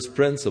their first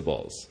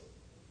principles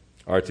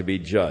are to be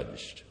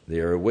judged. They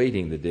are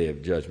awaiting the day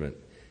of judgment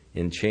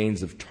in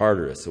chains of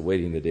Tartarus,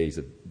 awaiting the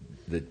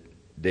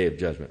day of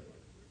judgment.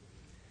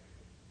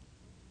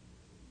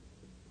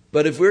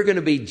 But if we're going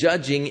to be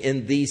judging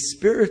in these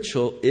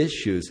spiritual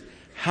issues,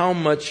 how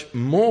much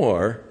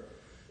more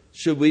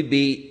should we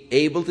be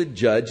able to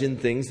judge in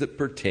things that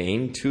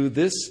pertain to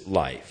this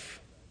life?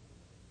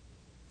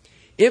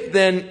 If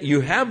then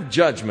you have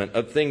judgment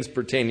of things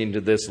pertaining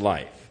to this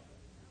life,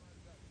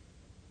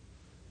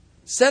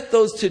 set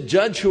those to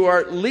judge who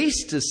are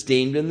least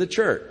esteemed in the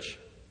church.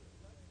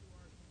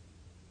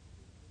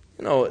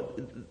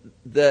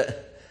 The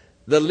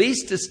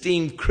least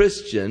esteemed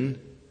Christian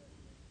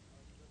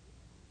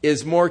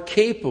is more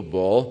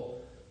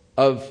capable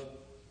of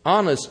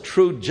honest,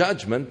 true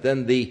judgment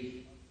than the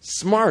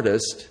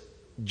smartest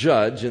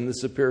judge in the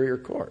superior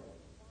court,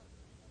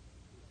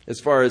 as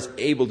far as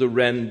able to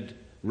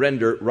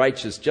render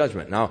righteous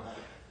judgment. Now,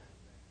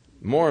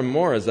 more and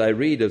more as I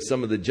read of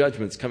some of the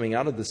judgments coming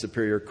out of the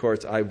superior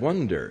courts, I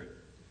wonder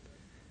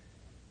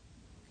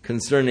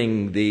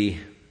concerning the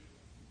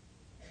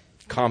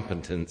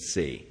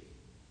competency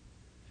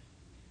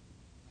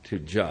to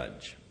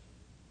judge.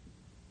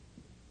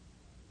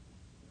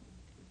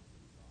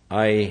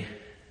 I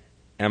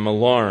am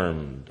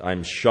alarmed,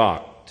 I'm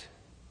shocked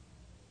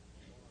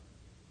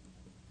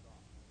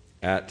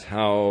at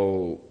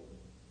how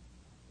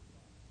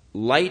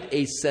light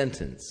a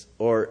sentence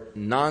or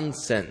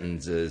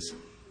non-sentences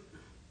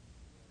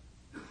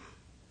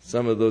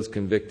some of those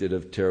convicted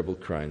of terrible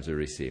crimes are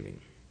receiving.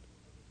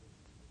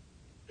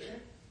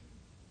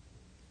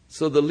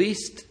 So the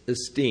least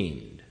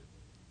esteemed.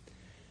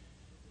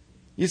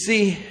 You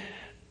see,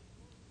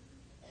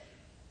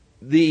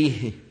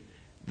 the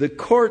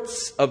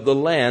courts of the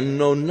land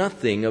know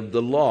nothing of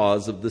the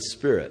laws of the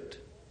Spirit.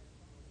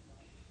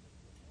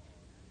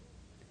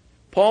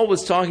 Paul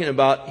was talking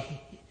about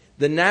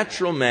the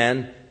natural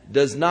man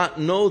does not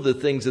know the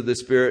things of the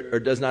Spirit, or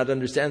does not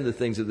understand the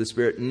things of the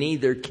Spirit,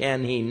 neither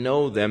can he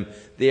know them.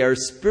 They are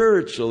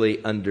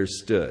spiritually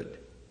understood,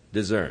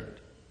 discerned.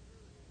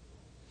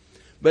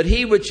 But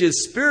he which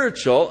is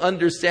spiritual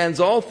understands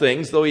all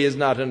things, though he is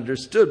not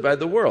understood by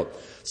the world.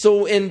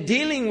 So in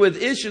dealing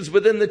with issues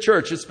within the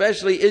church,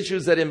 especially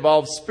issues that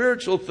involve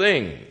spiritual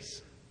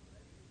things,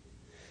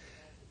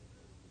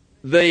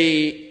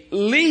 the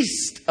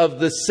least of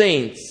the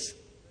saints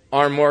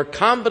are more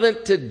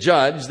competent to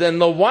judge than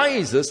the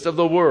wisest of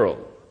the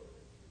world.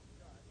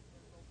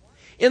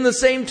 In the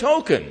same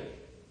token,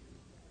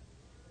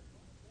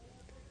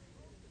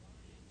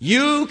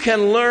 You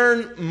can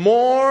learn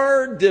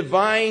more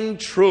divine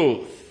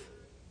truth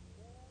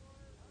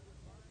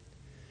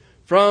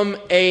from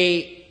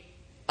a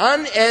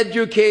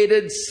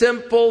uneducated,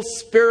 simple,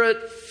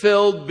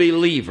 spirit-filled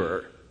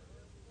believer.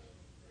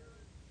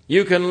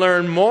 You can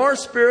learn more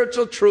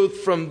spiritual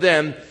truth from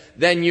them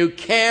than you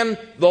can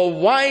the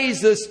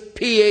wisest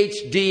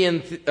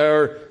PhD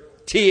or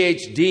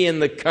THD in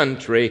the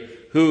country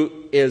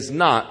who is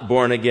not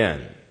born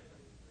again.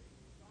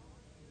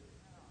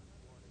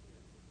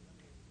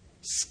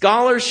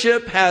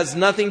 Scholarship has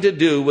nothing to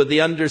do with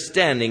the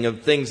understanding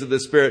of things of the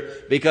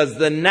Spirit, because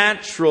the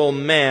natural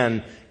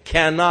man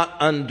cannot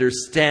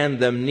understand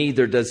them,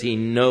 neither does he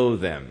know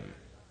them.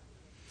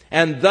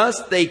 And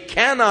thus they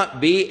cannot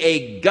be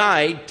a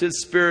guide to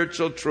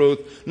spiritual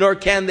truth, nor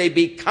can they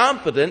be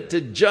competent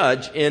to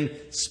judge in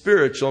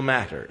spiritual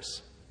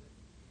matters.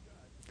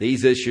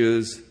 These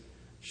issues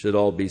should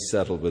all be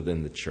settled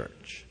within the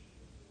church.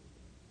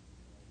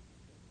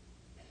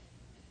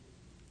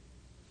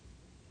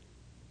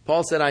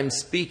 Paul said, I'm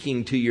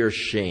speaking to your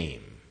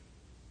shame.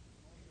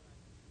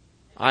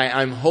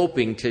 I'm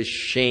hoping to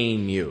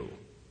shame you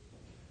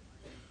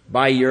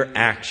by your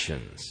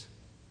actions.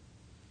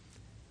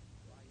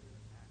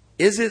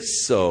 Is it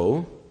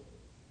so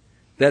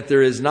that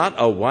there is not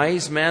a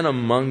wise man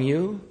among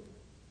you?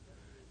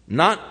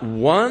 Not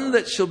one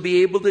that shall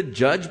be able to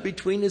judge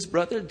between his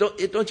brothers?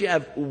 Don't you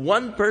have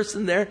one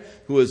person there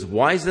who is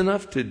wise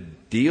enough to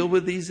deal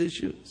with these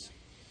issues?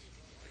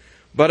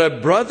 But a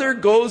brother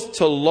goes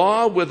to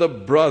law with a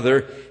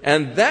brother,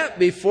 and that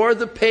before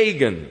the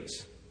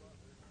pagans.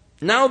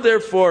 Now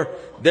therefore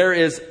there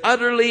is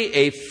utterly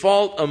a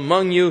fault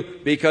among you,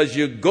 because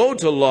you go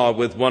to law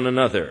with one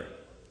another.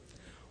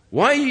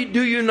 Why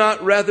do you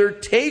not rather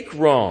take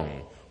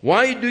wrong?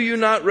 Why do you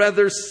not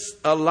rather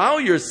allow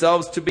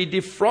yourselves to be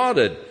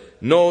defrauded?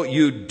 No,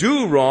 you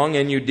do wrong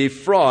and you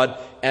defraud,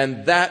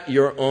 and that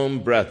your own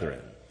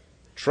brethren.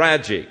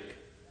 Tragic.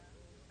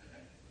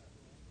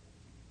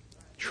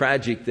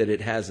 Tragic that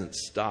it hasn't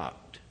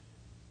stopped.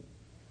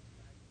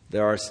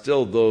 There are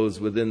still those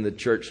within the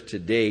church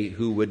today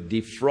who would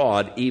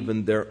defraud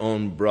even their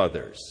own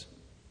brothers.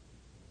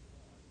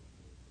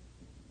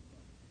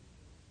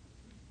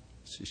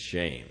 It's a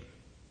shame.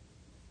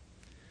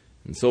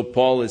 And so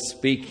Paul is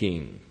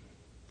speaking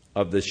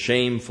of the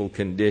shameful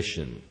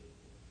condition.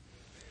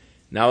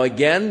 Now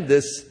again,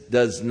 this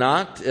does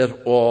not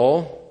at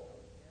all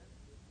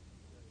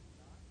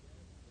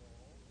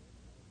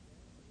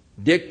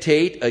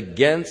dictate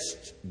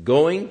against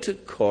going to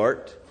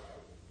court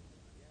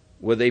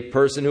with a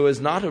person who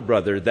is not a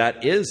brother.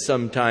 That is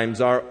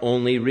sometimes our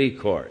only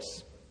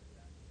recourse.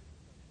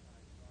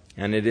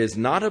 And it is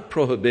not a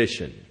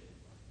prohibition.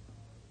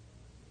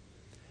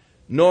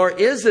 Nor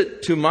is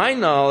it, to my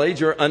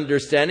knowledge or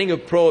understanding, a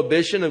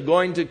prohibition of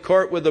going to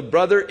court with a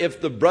brother if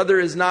the brother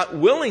is not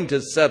willing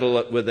to settle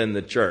it within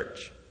the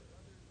church.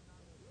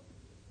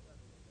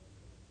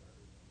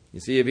 You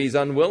see, if he's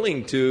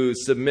unwilling to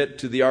submit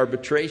to the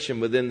arbitration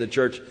within the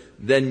church,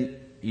 then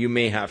you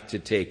may have to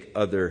take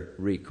other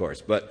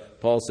recourse. But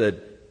Paul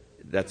said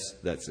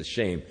that's a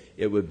shame.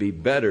 It would be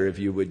better if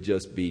you would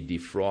just be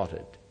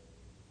defrauded.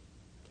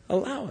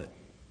 Allow it.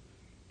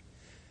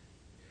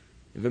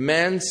 If a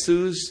man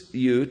sues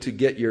you to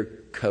get your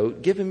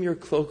coat, give him your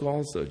cloak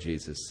also,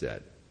 Jesus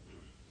said.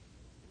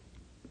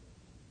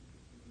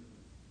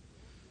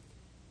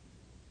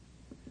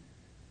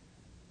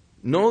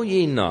 Know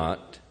ye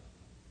not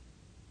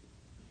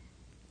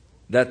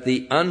that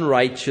the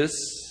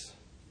unrighteous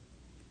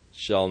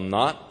shall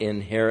not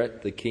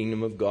inherit the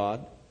kingdom of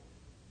God?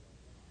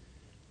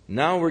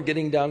 Now we're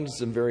getting down to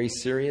some very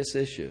serious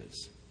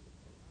issues.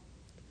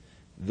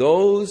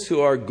 Those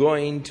who are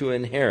going to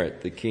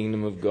inherit the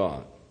kingdom of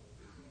God.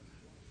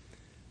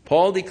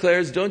 Paul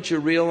declares, don't you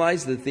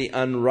realize that the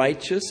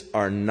unrighteous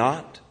are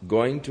not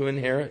going to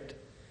inherit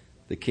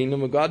the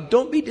kingdom of God?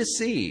 Don't be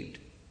deceived.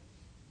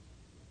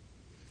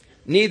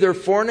 Neither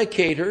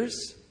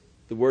fornicators,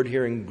 the word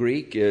here in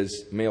Greek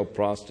is male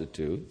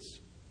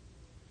prostitutes,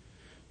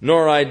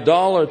 nor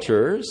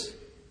idolaters,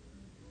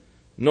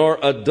 nor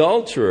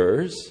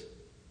adulterers,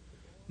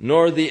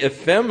 nor the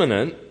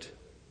effeminate,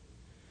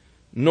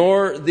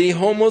 nor the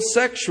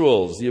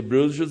homosexuals, the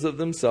abusers of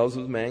themselves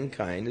with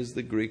mankind is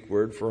the Greek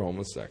word for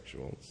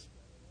homosexuals,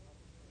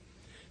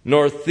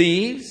 nor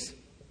thieves,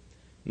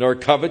 nor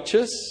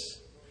covetous,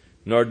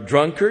 nor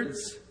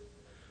drunkards,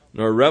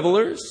 nor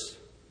revelers,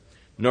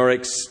 nor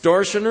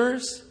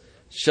extortioners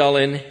shall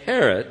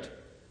inherit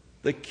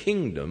the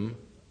kingdom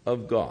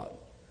of God.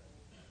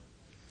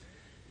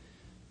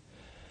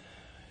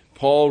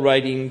 Paul,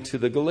 writing to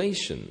the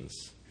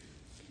Galatians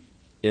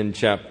in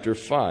chapter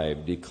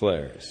 5,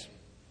 declares,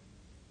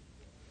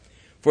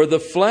 for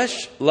the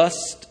flesh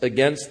lusts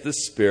against the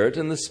spirit,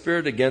 and the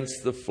spirit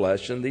against the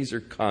flesh, and these are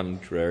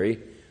contrary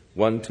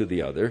one to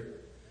the other,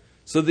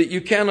 so that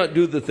you cannot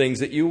do the things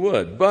that you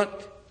would.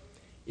 But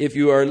if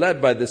you are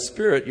led by the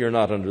Spirit, you're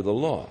not under the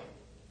law.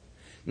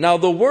 Now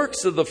the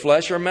works of the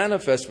flesh are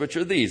manifest, which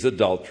are these: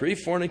 adultery,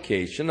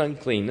 fornication,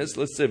 uncleanness,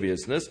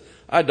 lasciviousness,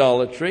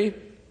 idolatry,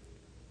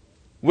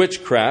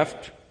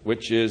 witchcraft,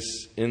 which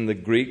is in the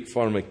Greek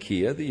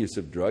pharmakia, the use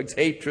of drugs,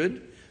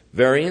 hatred,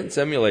 variance,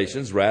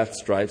 emulations, wrath,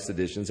 strife,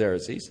 seditions,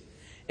 heresies,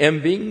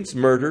 envyings,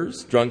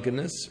 murders,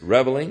 drunkenness,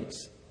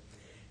 revellings,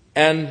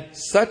 and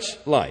such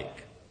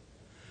like,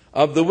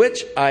 of the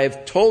which I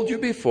have told you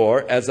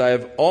before, as I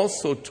have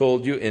also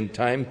told you in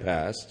time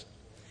past,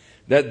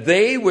 that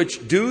they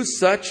which do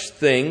such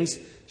things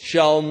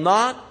shall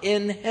not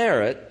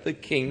inherit the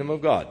kingdom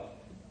of God.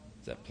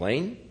 Is that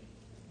plain?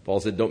 Paul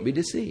said, don't be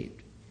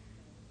deceived.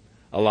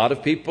 A lot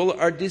of people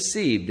are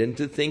deceived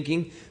into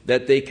thinking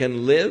that they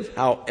can live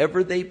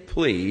however they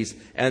please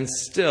and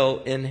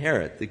still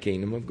inherit the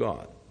kingdom of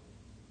God.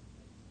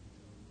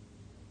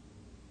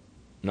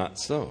 Not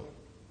so.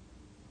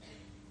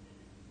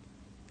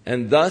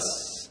 And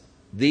thus,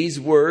 these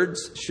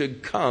words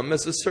should come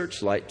as a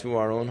searchlight to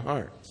our own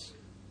hearts.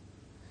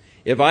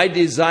 If I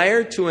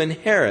desire to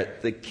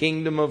inherit the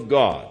kingdom of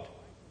God,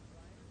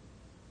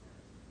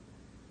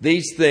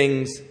 these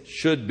things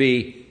should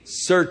be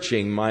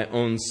searching my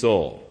own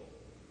soul.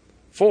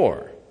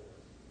 For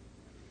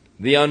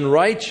the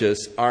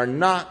unrighteous are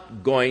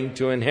not going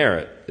to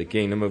inherit the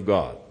kingdom of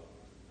God.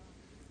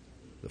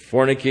 The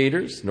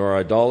fornicators, nor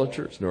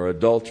idolaters, nor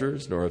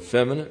adulterers, nor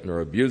effeminate, nor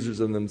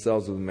abusers of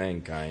themselves with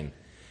mankind,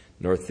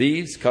 nor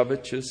thieves,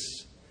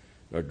 covetous,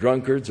 nor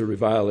drunkards or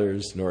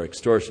revilers, nor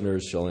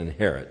extortioners shall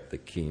inherit the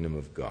kingdom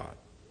of God.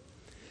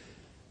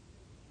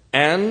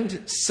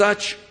 And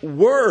such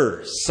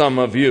were some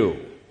of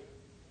you.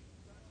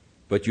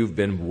 But you've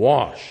been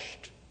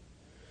washed.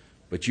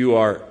 But you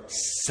are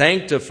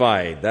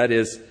sanctified, that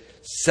is,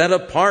 set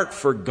apart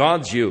for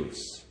God's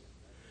use.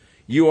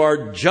 You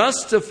are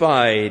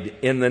justified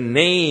in the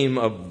name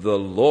of the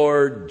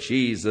Lord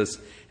Jesus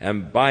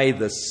and by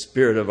the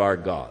Spirit of our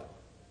God.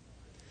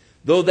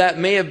 Though that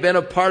may have been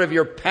a part of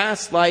your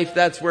past life,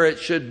 that's where it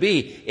should be.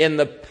 In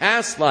the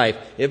past life,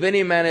 if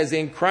any man is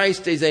in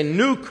Christ, he's a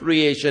new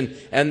creation,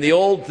 and the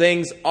old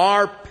things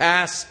are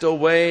passed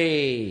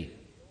away.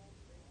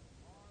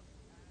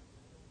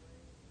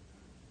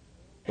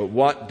 But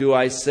what do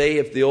I say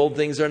if the old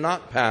things are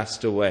not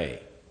passed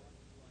away?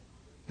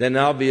 Then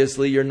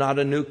obviously you're not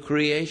a new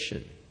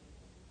creation.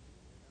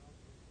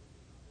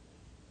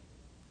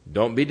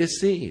 Don't be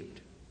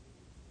deceived.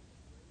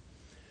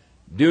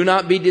 Do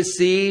not be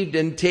deceived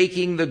in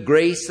taking the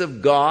grace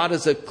of God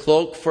as a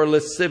cloak for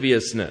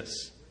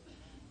lasciviousness.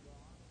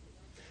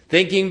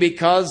 Thinking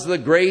because the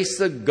grace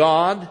of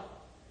God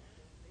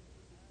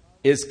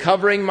is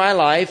covering my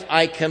life,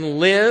 I can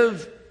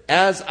live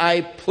as I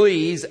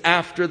please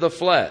after the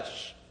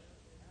flesh.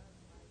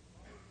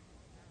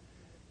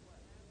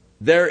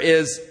 There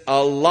is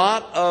a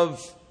lot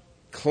of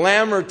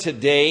clamor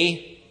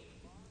today,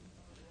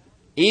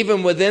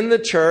 even within the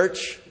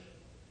church,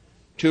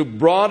 to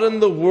broaden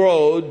the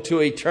road to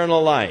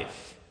eternal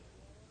life.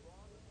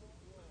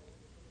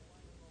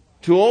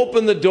 To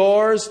open the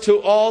doors to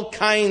all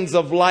kinds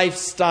of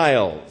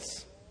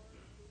lifestyles.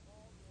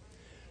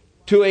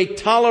 To a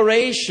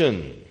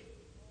toleration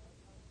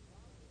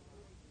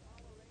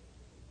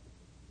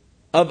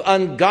of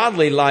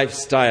ungodly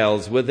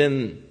lifestyles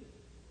within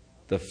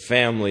the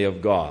family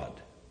of God.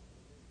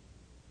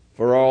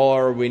 For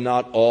are we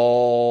not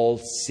all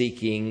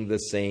seeking the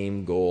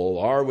same goal?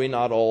 Are we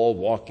not all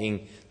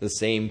walking the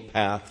same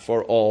path?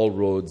 For all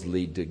roads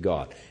lead to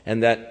God.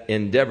 And that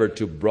endeavor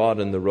to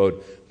broaden the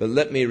road. But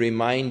let me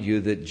remind you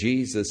that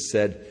Jesus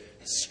said,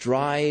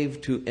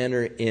 strive to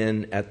enter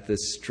in at the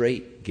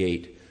strait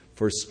gate.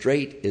 For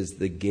strait is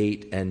the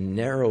gate and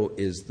narrow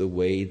is the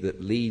way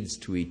that leads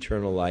to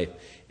eternal life.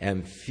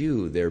 And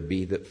few there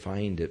be that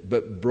find it.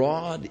 But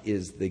broad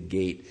is the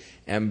gate,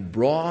 and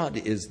broad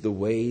is the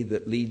way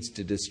that leads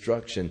to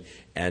destruction,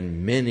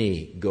 and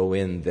many go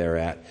in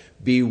thereat.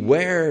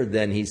 Beware,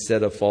 then, he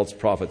said, of false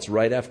prophets,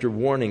 right after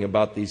warning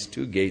about these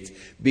two gates.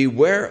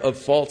 Beware of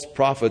false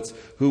prophets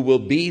who will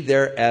be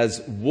there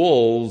as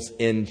wolves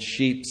in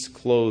sheep's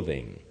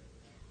clothing.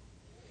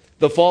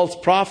 The false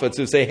prophets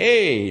who say,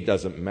 hey, it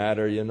doesn't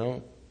matter, you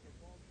know.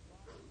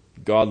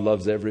 God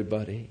loves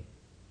everybody.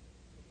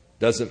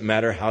 Doesn't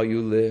matter how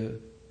you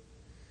live.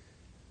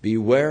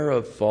 Beware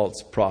of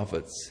false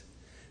prophets.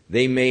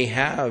 They may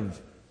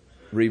have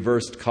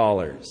reversed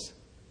collars.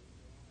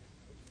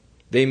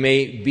 They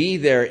may be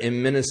there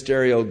in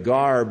ministerial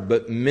garb,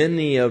 but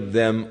many of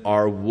them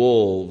are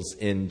wolves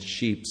in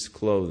sheep's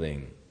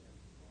clothing.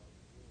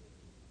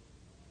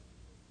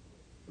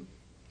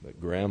 But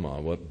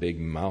Grandma, what big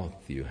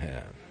mouth you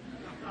have.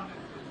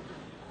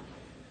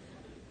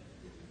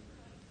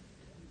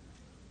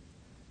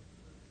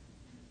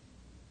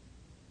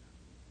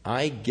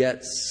 I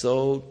get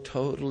so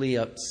totally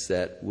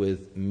upset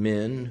with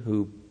men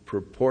who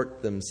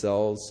purport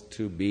themselves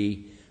to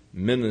be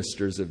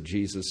ministers of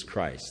Jesus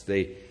Christ.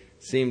 They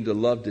seem to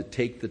love to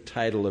take the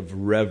title of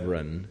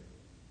Reverend.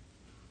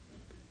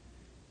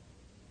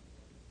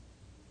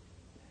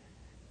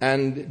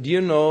 And do you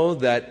know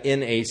that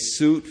in a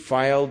suit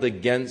filed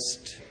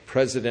against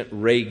President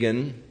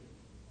Reagan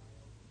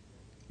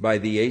by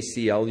the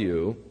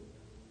ACLU,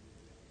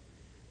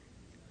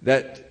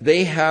 that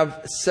they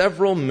have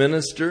several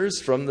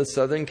ministers from the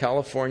Southern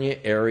California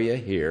area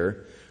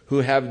here who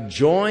have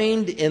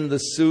joined in the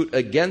suit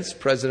against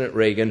President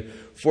Reagan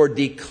for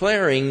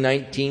declaring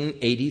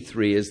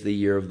 1983 as the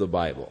year of the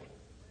Bible.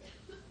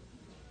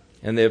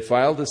 And they have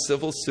filed a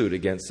civil suit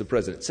against the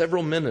president.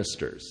 Several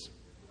ministers.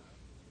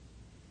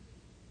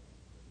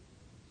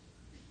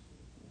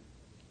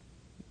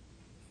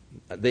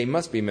 They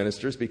must be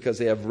ministers because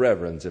they have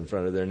reverends in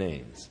front of their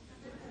names.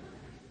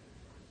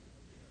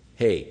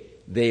 Hey,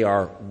 they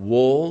are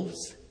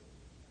wolves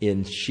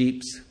in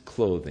sheep's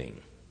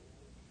clothing.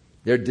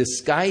 They're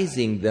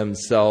disguising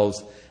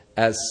themselves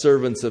as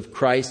servants of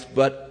Christ,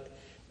 but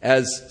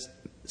as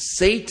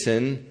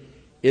Satan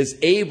is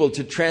able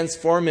to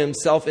transform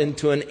himself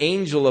into an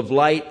angel of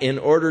light in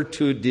order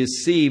to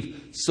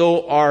deceive,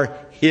 so are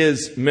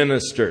his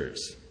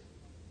ministers.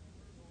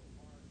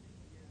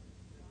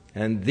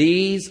 And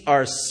these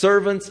are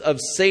servants of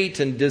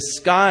Satan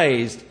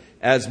disguised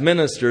as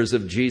ministers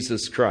of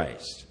Jesus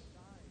Christ.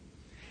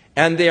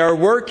 And they are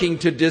working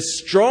to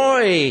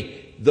destroy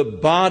the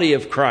body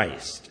of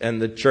Christ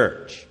and the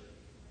church.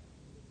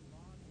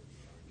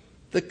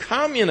 The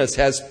communist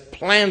has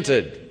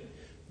planted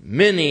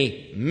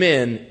many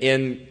men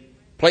in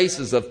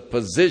places of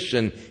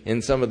position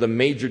in some of the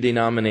major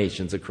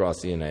denominations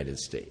across the United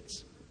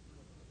States.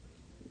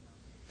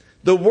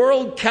 The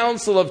World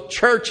Council of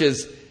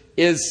Churches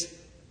is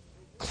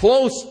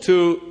close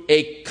to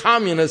a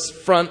communist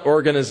front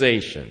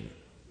organization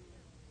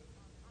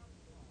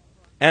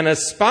and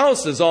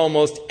espouses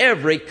almost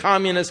every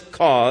communist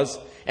cause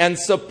and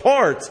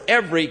supports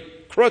every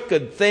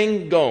crooked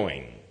thing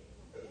going.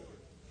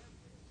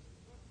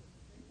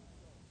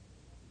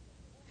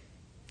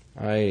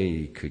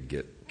 I could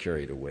get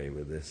carried away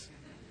with this.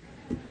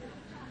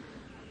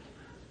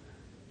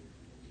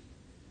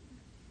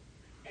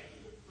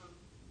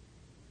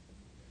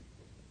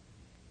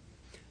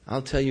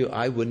 I'll tell you,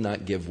 I would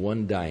not give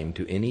one dime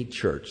to any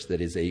church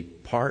that is a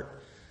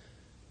part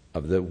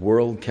of the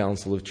World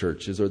Council of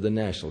Churches or the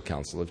National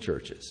Council of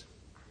Churches.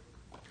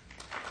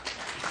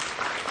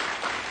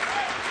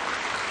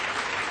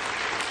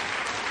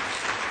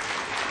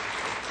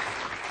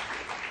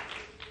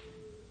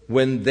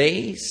 When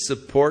they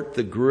support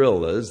the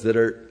guerrillas that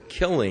are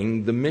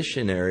killing the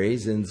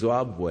missionaries in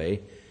Zimbabwe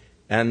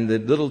and the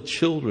little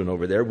children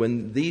over there,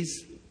 when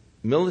these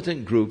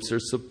militant groups are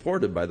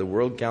supported by the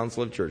World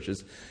Council of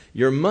Churches,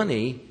 your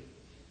money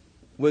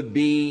would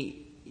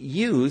be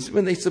used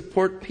when they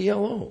support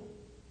PLO.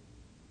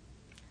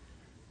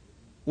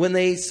 When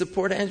they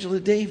support Angela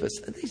Davis.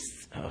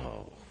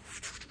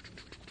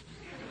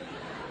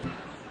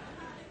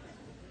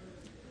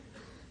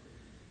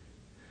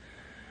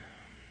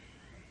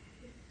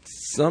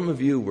 Some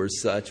of you were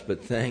such,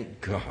 but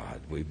thank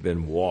God we've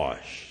been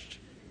washed.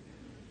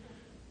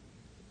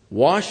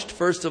 Washed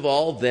first of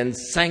all, then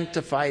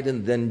sanctified,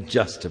 and then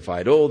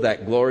justified. Oh,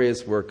 that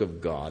glorious work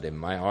of God in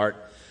my heart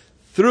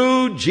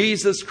through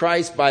Jesus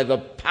Christ by the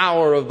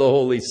power of the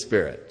Holy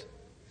Spirit.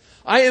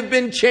 I have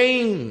been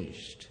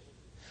changed.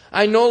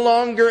 I no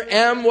longer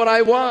am what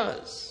I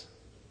was.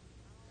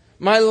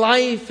 My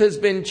life has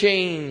been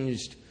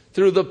changed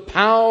through the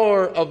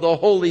power of the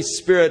Holy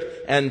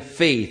Spirit and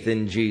faith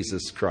in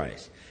Jesus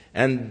Christ.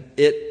 And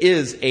it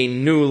is a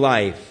new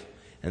life.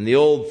 And the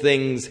old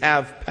things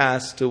have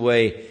passed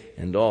away,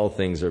 and all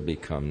things are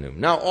become new.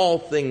 Now all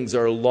things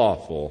are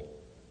lawful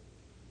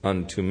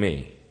unto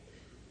me.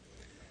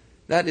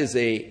 That is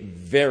a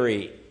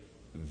very,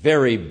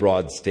 very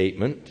broad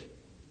statement.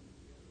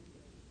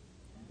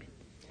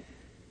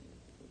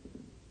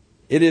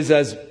 It is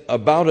as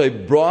about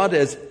as broad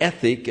as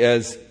ethic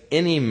as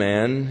any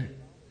man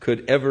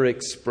could ever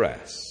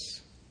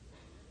express.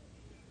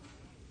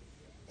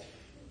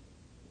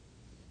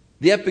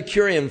 The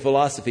Epicurean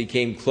philosophy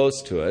came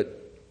close to it.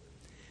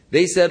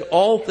 They said,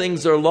 all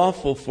things are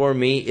lawful for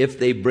me if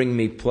they bring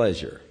me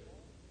pleasure.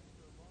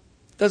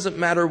 Doesn't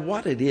matter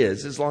what it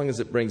is, as long as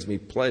it brings me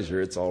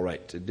pleasure, it's all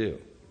right to do.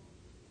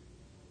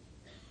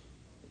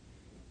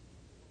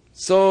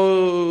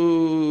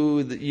 So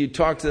you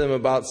talk to them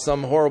about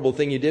some horrible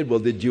thing you did. Well,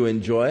 did you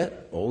enjoy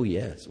it? Oh,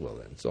 yes. Well,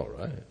 then it's all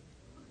right.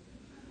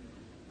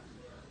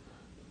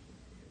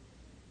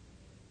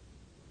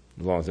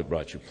 As long as it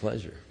brought you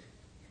pleasure.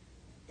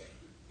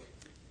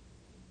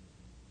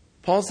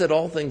 Paul said,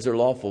 all things are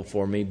lawful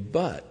for me,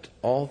 but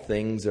all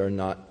things are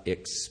not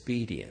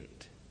expedient.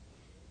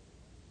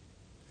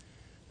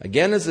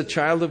 Again, as a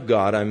child of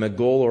God, I'm a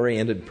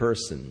goal-oriented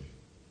person.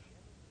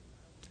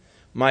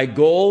 My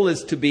goal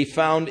is to be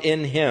found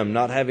in Him,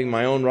 not having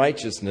my own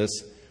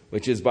righteousness,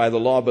 which is by the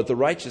law, but the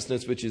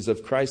righteousness which is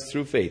of Christ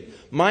through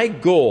faith. My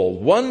goal,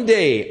 one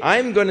day,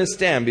 I'm going to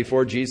stand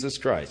before Jesus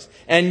Christ.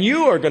 And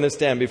you are going to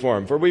stand before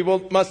Him, for we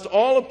must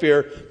all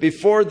appear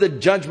before the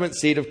judgment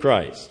seat of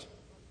Christ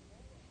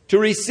to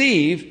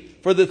receive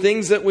for the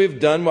things that we've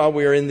done while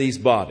we are in these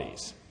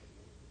bodies,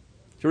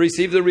 to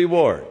receive the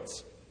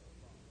rewards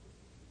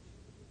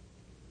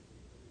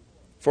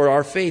for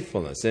our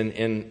faithfulness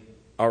in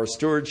our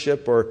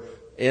stewardship or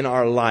in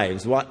our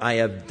lives, what I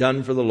have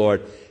done for the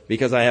Lord.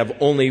 because I have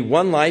only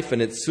one life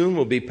and it soon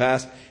will be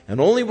past,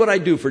 and only what I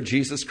do for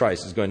Jesus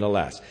Christ is going to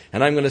last.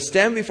 And I'm going to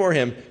stand before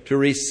him to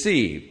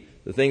receive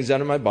the things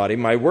done in my body.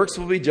 My works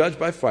will be judged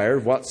by fire,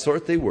 of what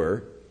sort they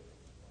were.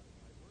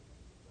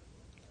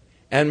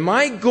 And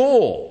my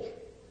goal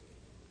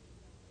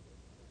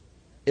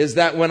is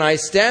that when I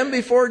stand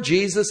before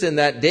Jesus in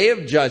that day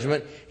of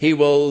judgment, he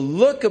will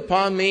look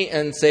upon me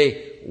and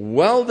say,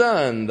 "Well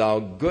done, thou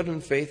good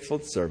and faithful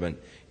servant.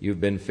 You've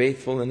been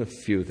faithful in a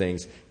few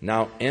things.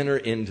 Now enter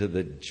into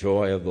the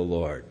joy of the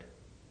Lord.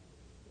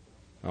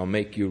 I'll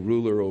make you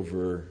ruler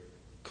over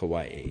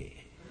Kauai."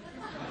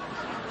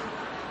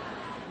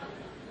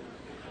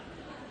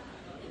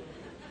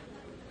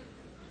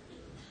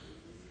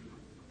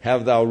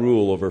 Have thou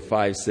rule over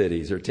 5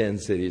 cities or 10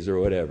 cities or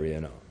whatever,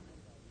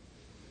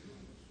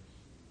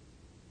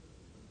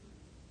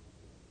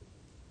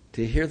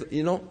 To hear,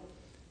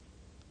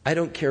 I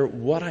don't care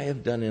what I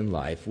have done in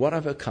life, what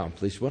I've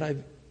accomplished, what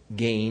I've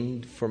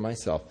gained for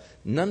myself.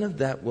 None of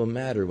that will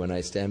matter when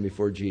I stand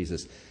before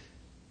Jesus.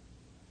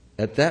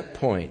 At that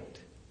point,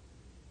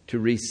 to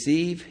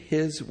receive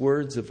his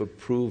words of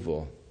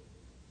approval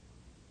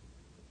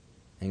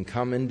and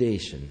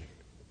commendation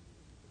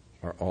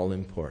are all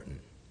important.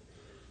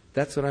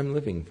 That's what I'm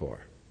living for.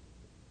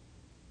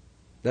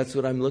 That's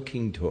what I'm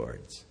looking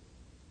towards.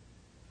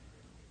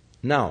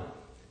 Now,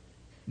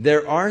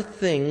 there are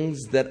things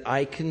that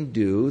I can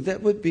do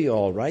that would be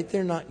all right.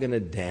 They're not going to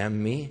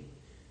damn me.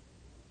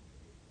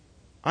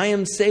 I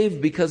am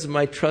saved because of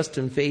my trust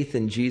and faith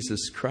in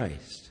Jesus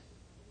Christ.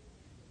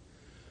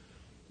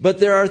 But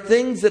there are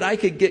things that I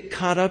could get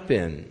caught up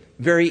in,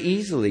 very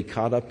easily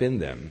caught up in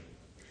them,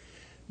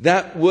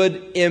 that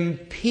would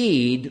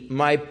impede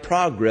my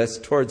progress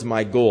towards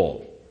my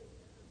goal.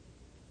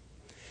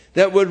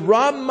 That would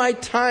rob my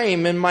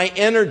time and my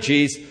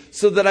energies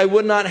so that I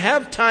would not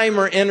have time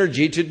or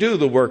energy to do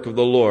the work of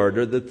the Lord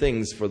or the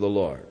things for the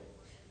Lord.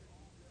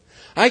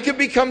 I could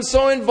become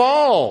so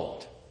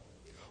involved.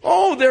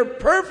 Oh, they're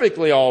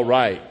perfectly all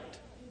right.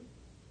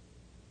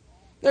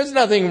 There's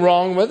nothing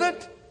wrong with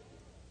it.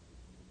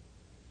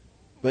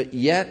 But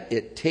yet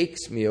it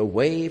takes me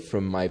away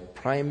from my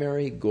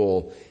primary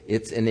goal.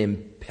 It's an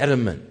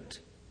impediment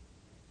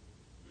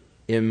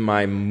in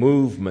my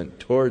movement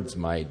towards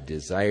my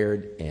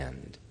desired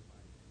end.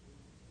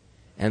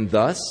 And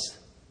thus,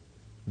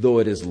 though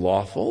it is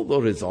lawful,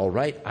 though it is all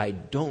right, I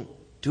don't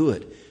do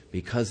it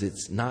because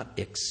it's not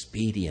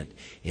expedient.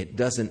 It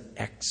doesn't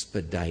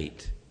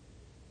expedite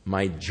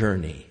my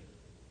journey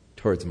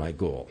towards my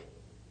goal.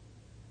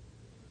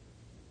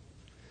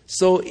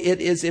 So it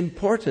is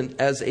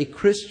important as a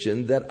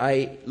Christian that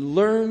I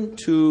learn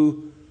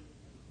to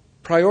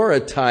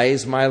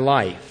prioritize my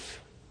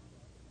life,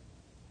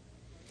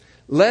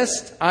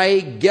 lest I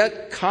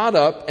get caught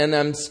up and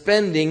I'm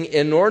spending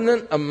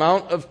inordinate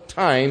amount of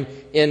time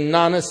in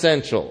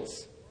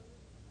non-essentials.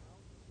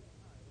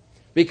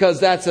 Because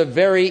that's a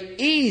very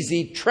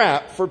easy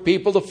trap for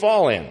people to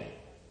fall in.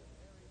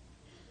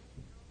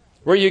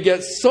 Where you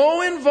get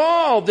so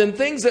involved in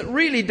things that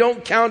really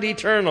don't count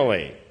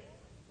eternally.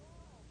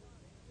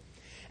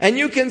 And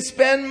you can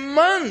spend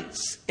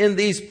months in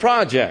these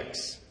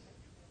projects.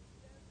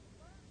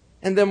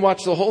 And then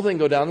watch the whole thing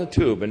go down the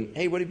tube. And,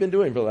 hey, what have you been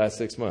doing for the last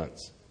 6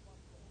 months?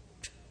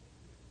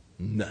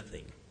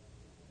 Nothing.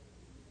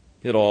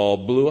 It all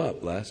blew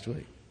up last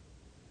week.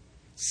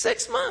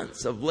 6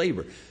 months of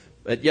labor.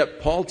 But yet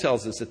Paul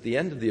tells us at the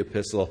end of the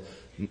epistle,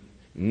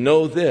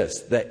 know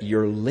this, that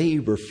your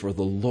labor for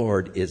the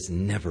Lord is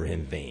never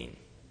in vain.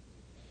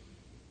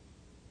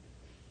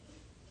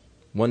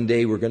 One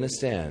day we're going to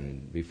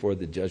stand before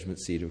the judgment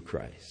seat of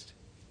Christ.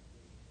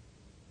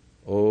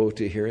 Oh,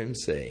 to hear him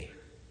say,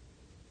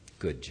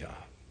 good job.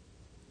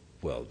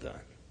 Well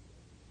done.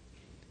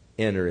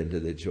 Enter into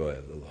the joy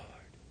of the Lord.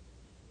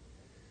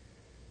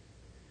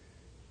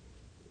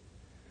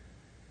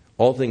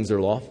 All things are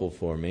lawful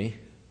for me,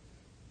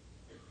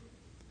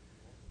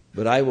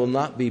 but I will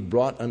not be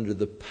brought under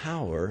the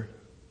power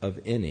of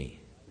any.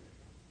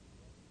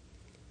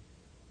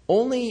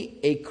 Only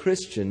a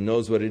Christian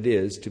knows what it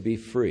is to be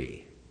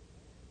free.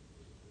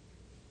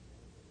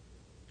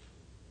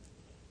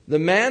 The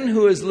man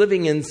who is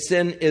living in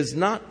sin is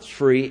not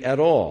free at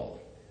all.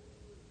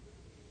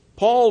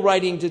 Paul,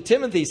 writing to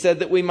Timothy, said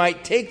that we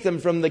might take them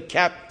from the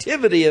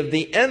captivity of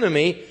the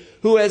enemy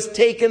who has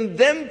taken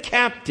them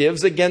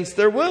captives against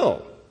their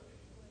will.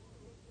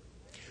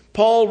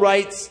 Paul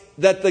writes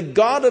that the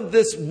God of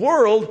this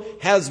world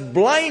has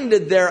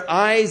blinded their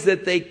eyes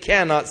that they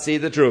cannot see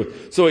the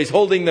truth. So he's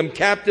holding them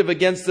captive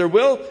against their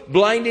will,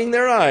 blinding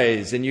their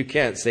eyes. And you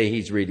can't say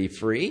he's really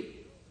free.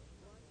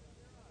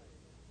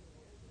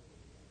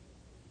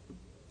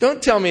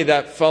 Don't tell me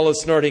that fellow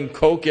snorting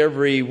coke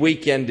every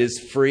weekend is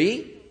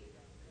free.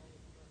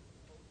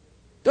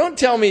 Don't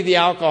tell me the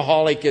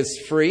alcoholic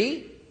is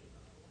free.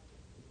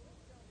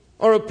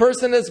 Or a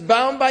person that's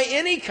bound by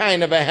any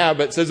kind of a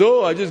habit says,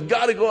 oh, I just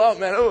got to go out,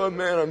 man. Oh,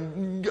 man,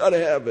 I've got to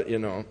have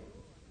it,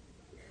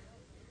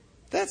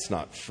 That's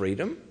not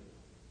freedom.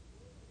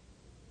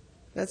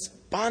 That's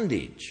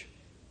bondage.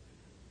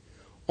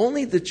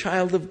 Only the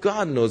child of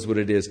God knows what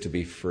it is to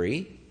be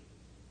free.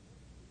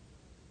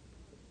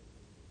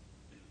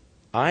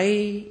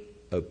 I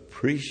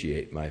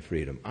appreciate my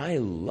freedom. I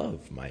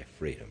love my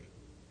freedom.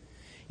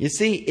 You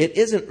see, it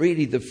isn't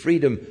really the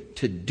freedom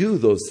to do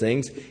those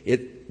things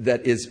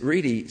that is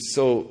really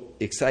so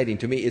exciting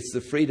to me. It's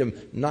the freedom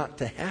not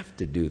to have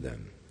to do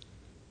them.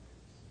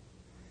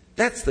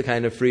 That's the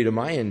kind of freedom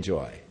I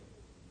enjoy.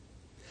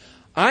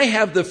 I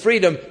have the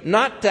freedom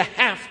not to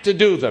have to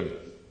do them.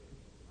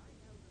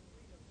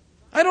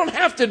 I don't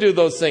have to do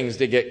those things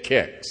to get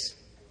kicks.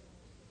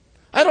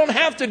 I don't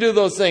have to do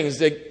those things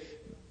to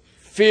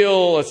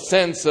feel a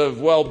sense of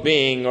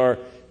well-being or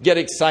get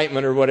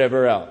excitement or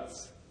whatever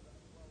else.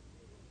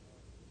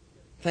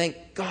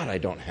 Thank God I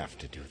don't have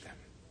to do them.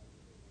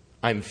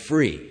 I'm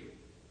free.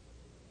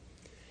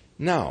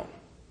 Now,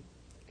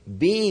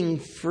 being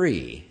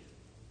free,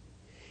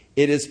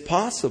 it is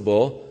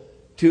possible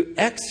to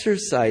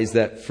exercise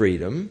that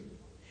freedom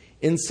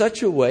in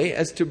such a way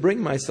as to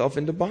bring myself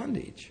into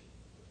bondage.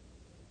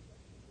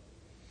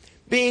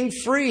 Being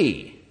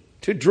free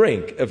to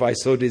drink if I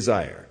so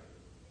desire.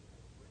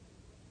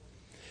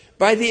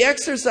 By the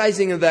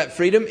exercising of that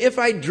freedom, if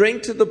I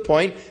drink to the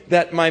point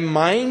that my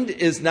mind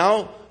is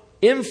now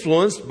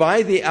influenced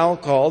by the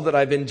alcohol that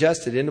I've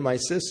ingested into my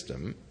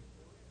system,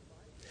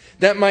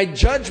 that my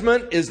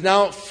judgment is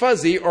now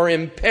fuzzy or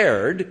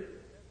impaired,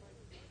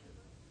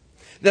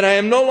 that I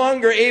am no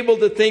longer able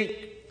to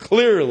think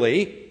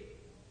clearly,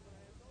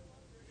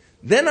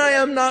 then I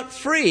am not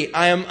free.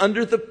 I am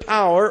under the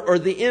power or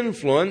the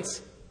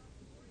influence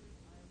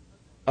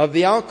of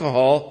the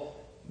alcohol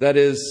that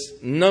is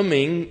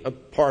numbing a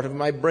part of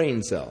my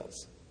brain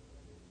cells.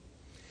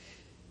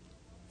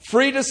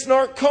 Free to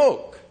snort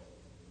coke.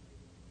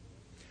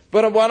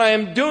 But what I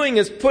am doing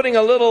is putting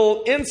a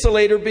little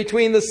insulator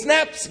between the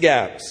synapse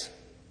gaps,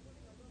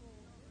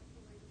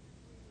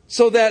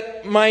 so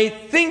that my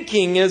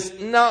thinking is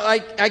now, I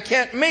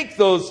can't make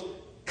those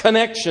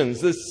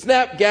connections. The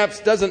snap gaps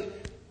doesn't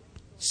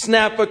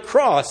snap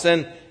across.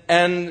 And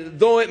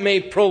though it may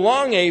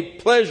prolong a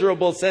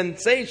pleasurable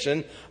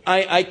sensation,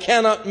 I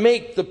cannot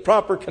make the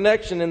proper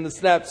connection in the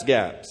synapse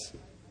gaps.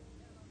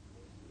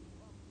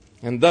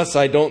 And thus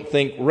I don't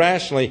think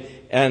rationally,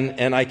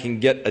 and I can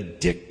get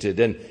addicted,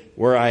 and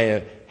where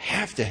I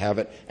have to have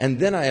it, and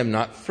then I am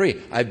not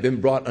free. I've been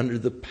brought under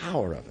the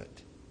power of it.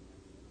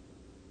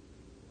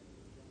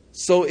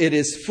 So it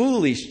is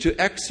foolish to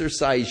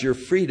exercise your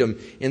freedom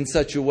in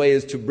such a way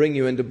as to bring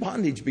you into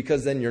bondage,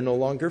 because then you're no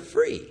longer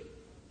free.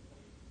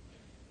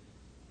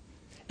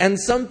 And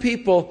some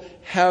people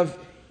have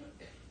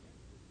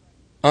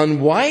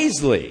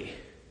unwisely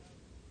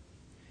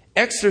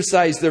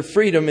exercised their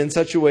freedom in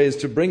such a way as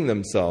to bring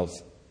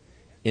themselves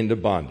into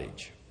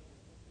bondage.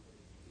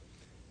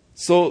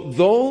 So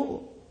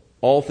though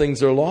all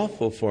things are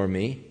lawful for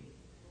me,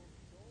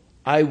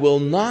 I will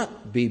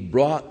not be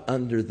brought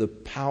under the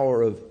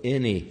power of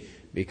any,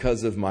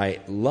 because of my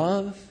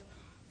love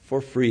for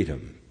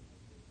freedom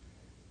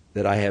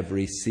that I have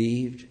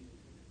received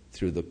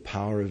through the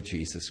power of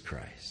Jesus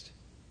Christ.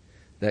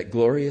 That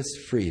glorious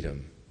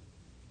freedom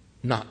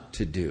not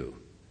to do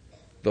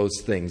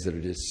those things that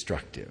are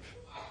destructive.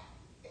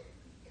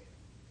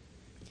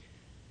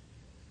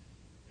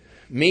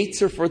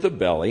 Meats are for the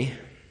belly,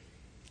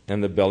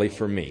 and the belly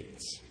for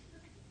meats.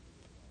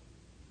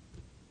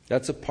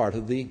 That's a part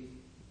of the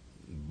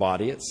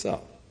body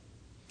itself.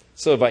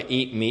 So if I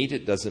eat meat,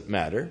 it doesn't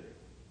matter.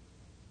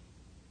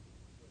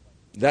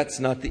 That's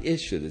not the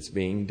issue that's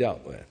being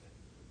dealt with.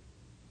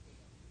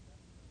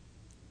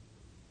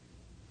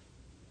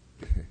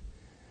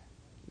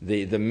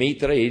 The meat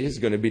that I eat is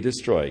going to be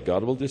destroyed.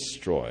 God will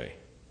destroy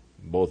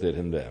both it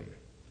and them.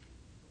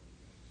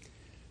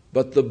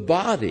 But the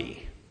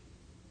body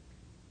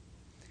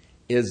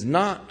is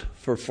not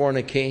for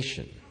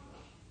fornication.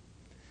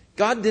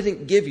 God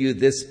didn't give you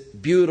this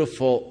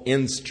beautiful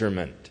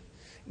instrument.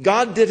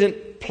 God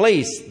didn't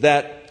place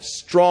that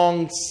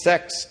strong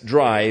sex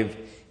drive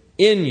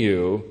in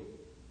you,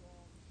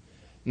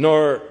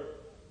 nor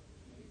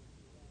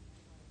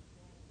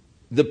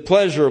the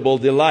pleasurable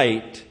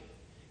delight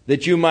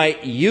that you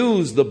might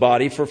use the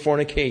body for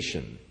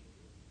fornication.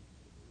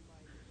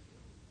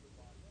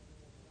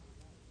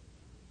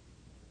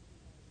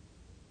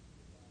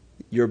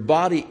 Your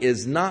body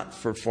is not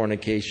for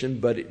fornication,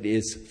 but it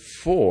is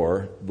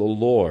for the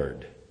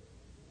Lord.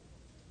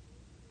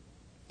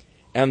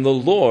 And the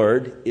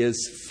Lord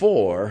is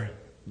for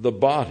the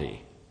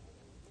body.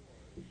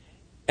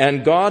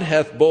 And God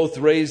hath both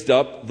raised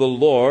up the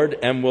Lord,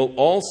 and will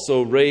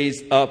also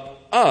raise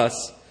up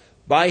us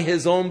by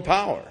his own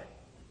power.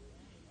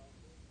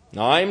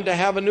 Now I'm to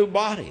have a new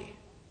body.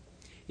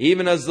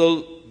 Even as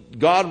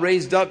God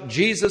raised up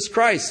Jesus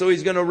Christ, so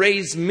he's going to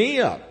raise me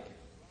up.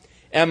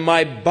 And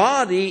my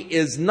body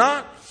is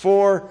not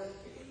for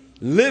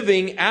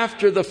living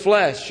after the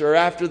flesh or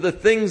after the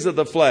things of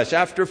the flesh,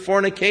 after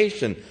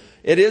fornication.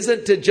 It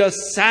isn't to just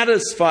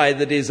satisfy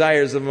the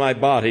desires of my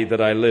body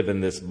that I live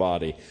in this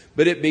body,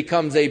 but it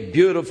becomes a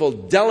beautiful,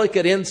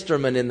 delicate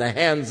instrument in the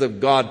hands of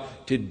God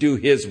to do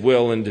his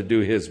will and to do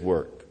his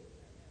work.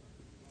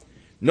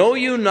 Know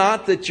you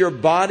not that your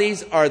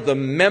bodies are the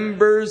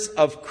members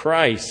of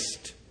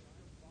Christ?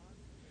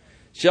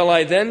 Shall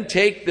I then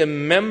take the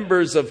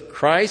members of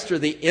Christ, or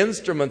the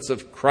instruments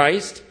of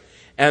Christ,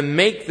 and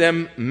make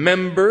them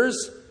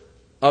members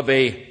of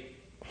a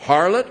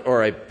harlot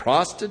or a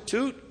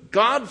prostitute?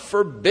 God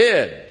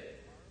forbid.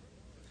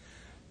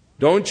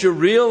 Don't you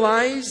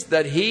realize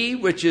that he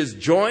which is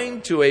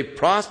joined to a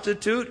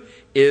prostitute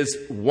is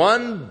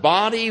one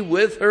body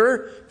with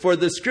her? For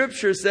the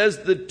Scripture says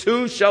the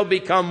two shall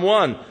become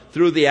one.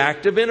 Through the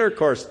act of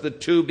intercourse, the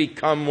two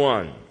become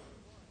one.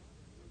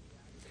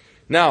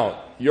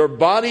 Now, your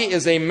body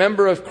is a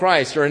member of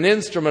Christ, or an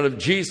instrument of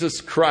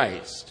Jesus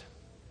Christ.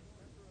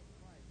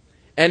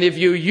 And if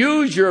you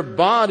use your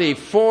body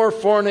for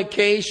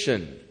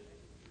fornication,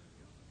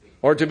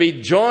 or to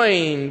be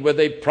joined with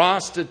a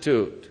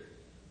prostitute,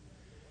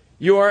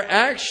 you are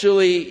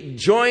actually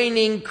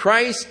joining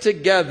Christ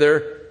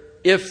together,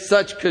 if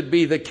such could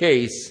be the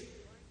case,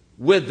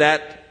 with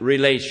that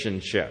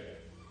relationship.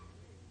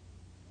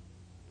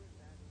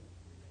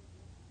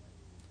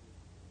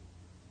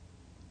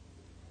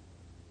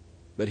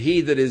 But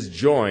he that is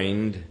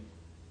joined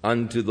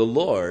unto the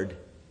Lord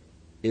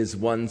is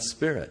one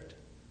spirit.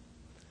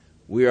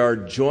 We are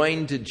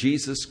joined to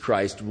Jesus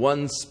Christ,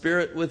 one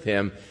spirit with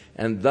him,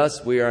 and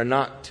thus we are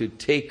not to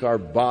take our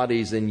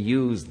bodies and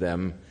use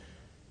them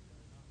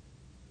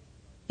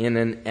in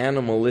an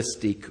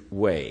animalistic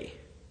way.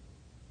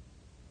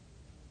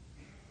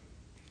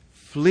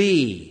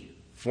 Flee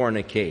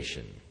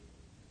fornication.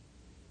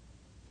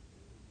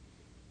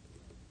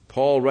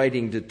 Paul,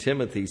 writing to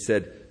Timothy,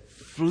 said,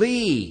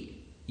 flee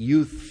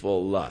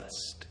youthful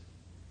lust.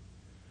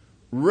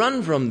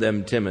 Run from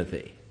them,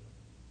 Timothy.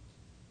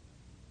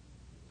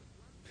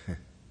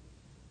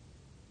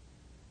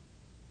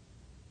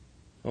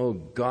 Oh,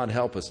 God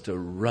help us to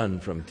run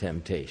from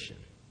temptation.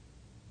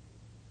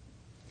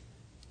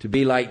 To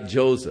be like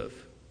Joseph,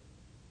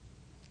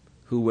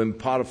 who, when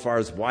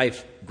Potiphar's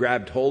wife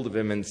grabbed hold of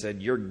him and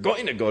said, "You're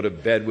going to go to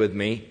bed with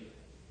me,"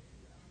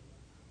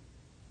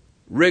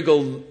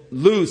 wriggled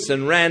loose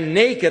and ran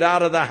naked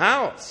out of the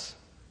house,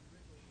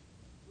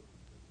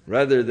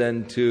 rather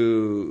than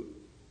to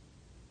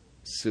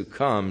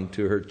succumb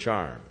to her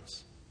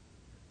charms.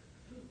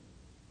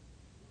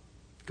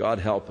 God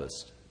help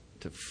us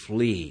to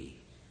flee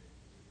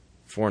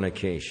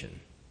fornication.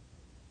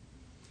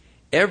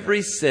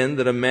 Every sin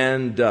that a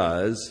man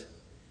does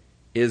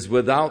is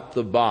without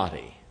the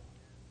body,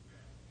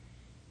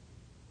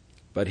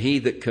 but he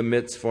that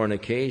commits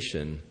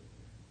fornication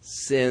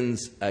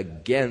sins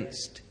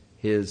against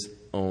his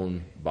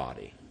own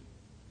body.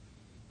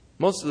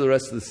 Most of the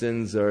rest of the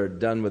sins are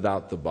done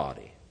without the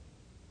body,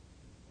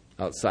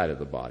 outside of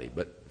the body.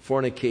 But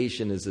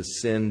fornication is a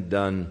sin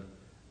done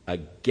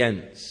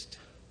against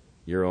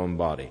your own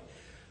body.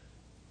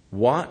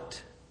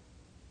 What?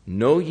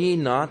 Know ye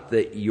not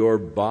that your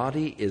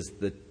body is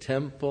the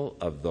temple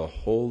of the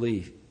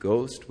Holy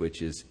Ghost,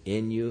 which is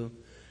in you,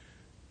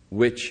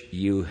 which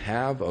you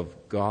have of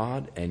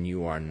God, and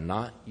you are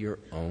not your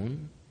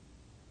own?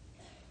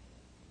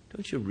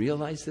 Don't you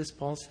realize this,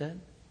 Paul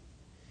said?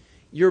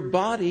 Your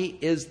body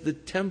is the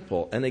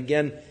temple. And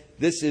again,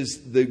 this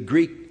is the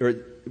Greek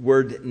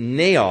word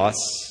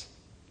naos,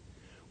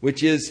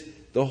 which is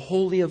the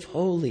Holy of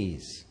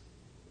Holies.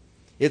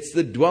 It's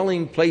the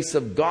dwelling place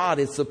of God.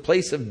 It's the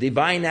place of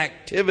divine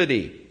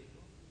activity.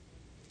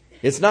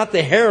 It's not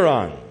the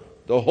Heron,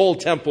 the whole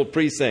temple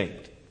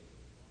precinct.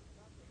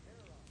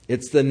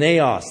 It's the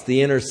naos,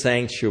 the inner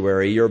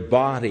sanctuary. Your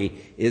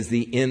body is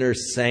the inner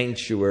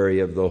sanctuary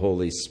of the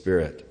Holy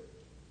Spirit,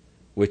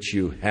 which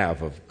you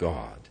have of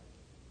God.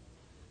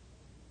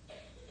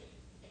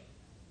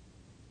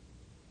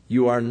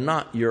 You are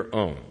not your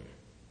own,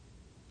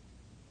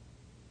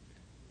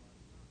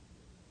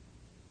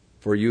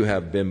 for you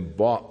have been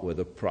bought with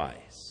a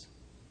price.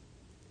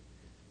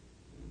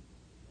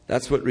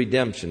 That's what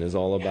redemption is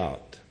all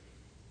about.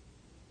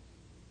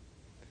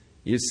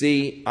 You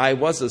see, I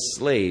was a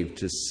slave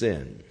to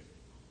sin.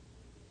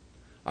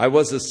 I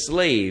was a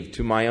slave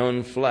to my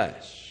own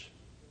flesh.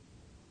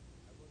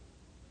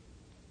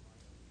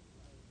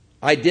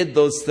 I did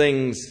those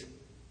things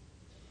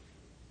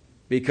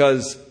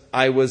because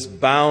I was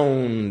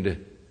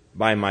bound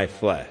by my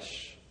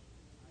flesh.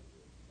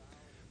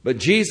 But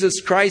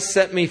Jesus Christ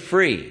set me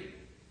free.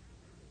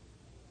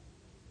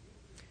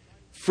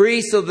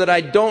 Free so that I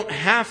don't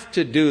have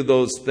to do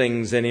those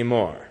things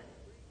anymore.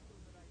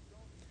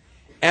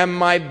 And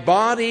my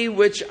body,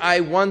 which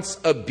I once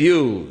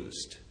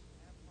abused,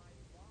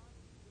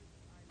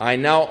 I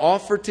now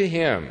offer to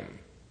Him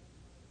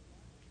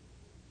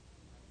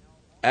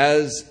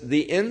as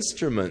the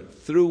instrument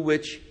through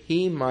which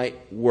He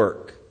might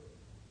work,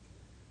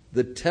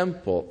 the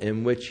temple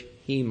in which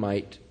He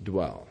might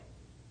dwell.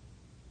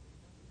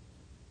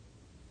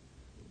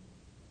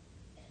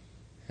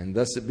 And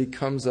thus it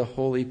becomes a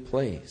holy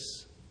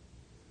place,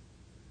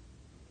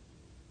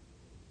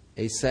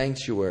 a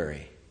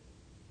sanctuary.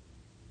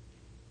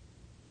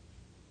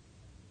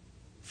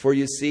 For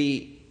you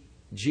see,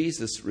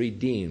 Jesus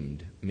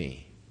redeemed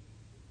me.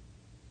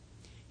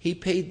 He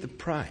paid the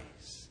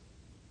price.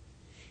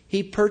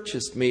 He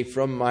purchased me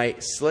from my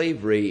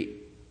slavery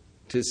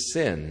to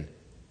sin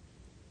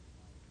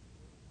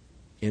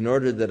in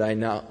order that I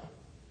now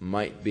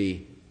might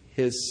be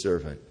His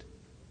servant.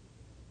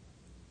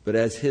 But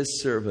as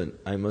His servant,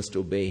 I must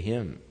obey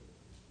Him.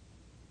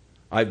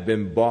 I've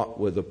been bought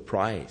with a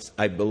price.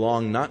 I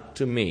belong not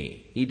to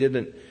me. He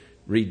didn't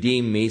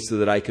redeem me so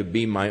that I could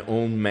be my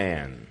own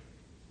man.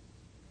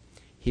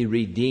 He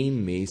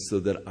redeemed me so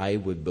that I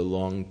would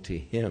belong to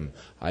Him.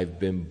 I've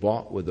been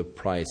bought with a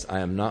price. I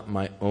am not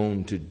my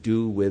own to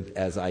do with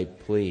as I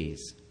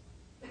please.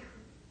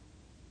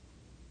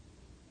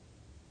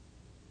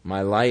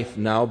 My life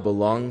now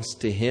belongs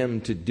to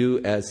Him to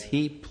do as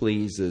He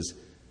pleases.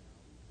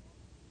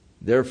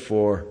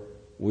 Therefore,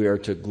 we are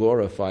to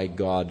glorify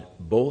God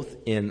both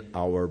in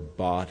our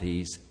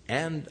bodies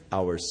and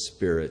our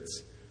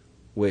spirits,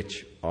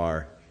 which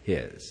are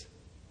His.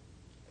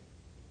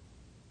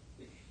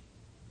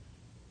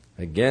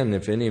 Again,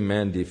 if any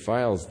man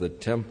defiles the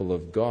temple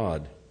of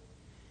God,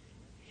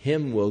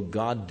 him will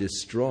God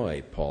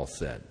destroy, Paul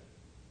said.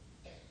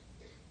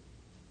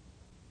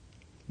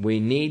 We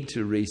need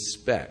to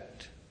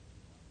respect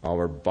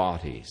our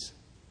bodies.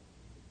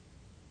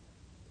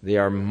 They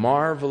are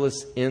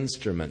marvelous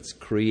instruments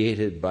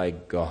created by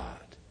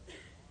God.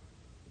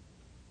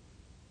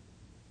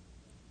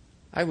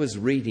 I was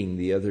reading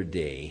the other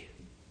day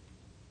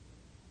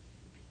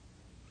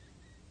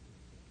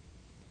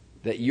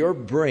that your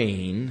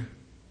brain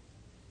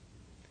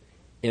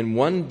in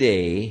one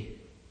day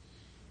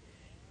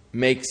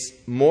makes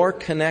more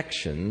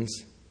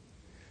connections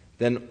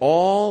than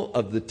all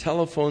of the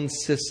telephone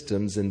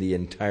systems in the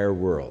entire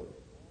world.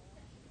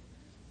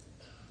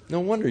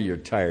 No wonder you're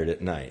tired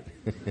at night.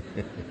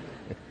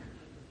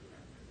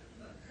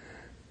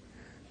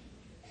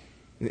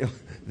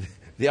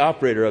 The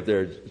operator up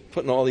there is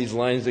putting all these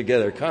lines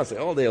together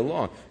constantly all day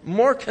long.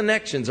 More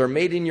connections are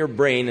made in your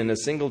brain in a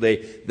single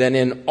day than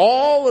in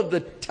all of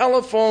the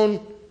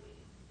telephone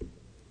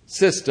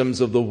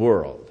systems of the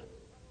world.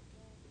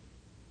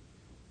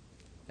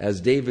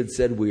 As David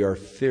said, we are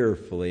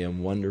fearfully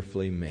and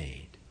wonderfully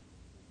made.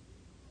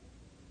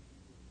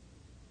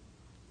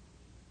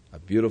 A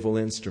beautiful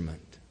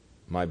instrument,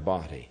 my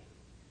body,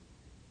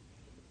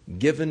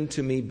 given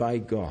to me by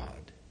God,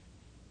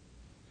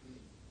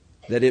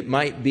 that it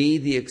might be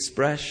the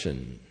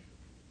expression,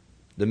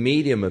 the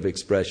medium of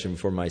expression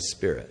for my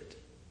spirit.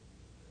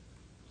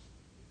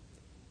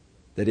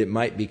 That it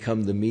might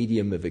become the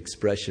medium of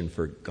expression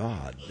for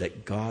God,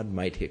 that God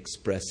might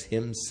express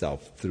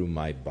Himself through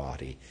my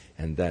body.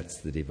 And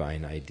that's the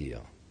divine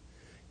ideal.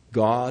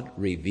 God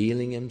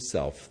revealing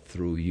Himself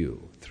through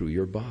you, through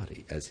your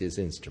body, as His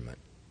instrument.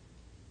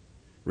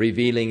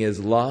 Revealing His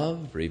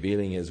love,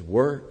 revealing His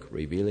work,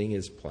 revealing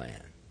His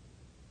plan.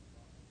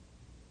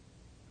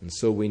 And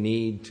so we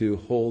need to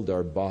hold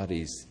our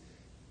bodies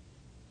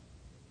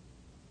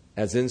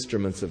as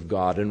instruments of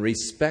God and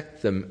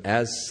respect them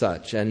as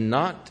such, and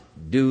not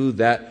do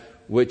that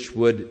which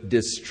would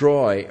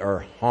destroy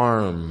or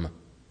harm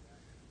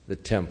the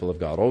temple of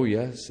God. Oh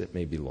yes, it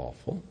may be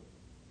lawful.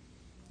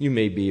 You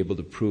may be able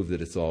to prove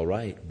that it's all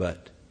right,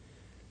 but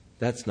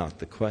that's not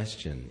the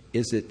question.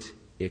 Is it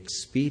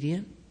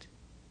expedient?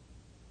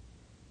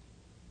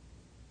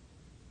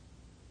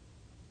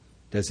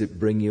 Does it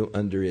bring you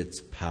under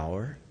its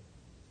power?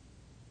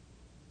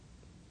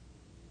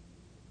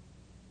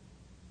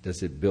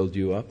 Does it build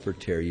you up or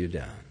tear you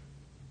down?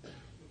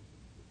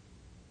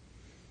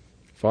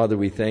 Father,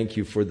 we thank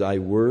You for Thy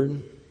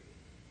word.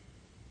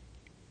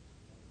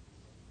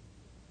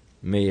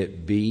 May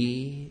it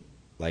be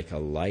like a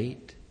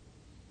light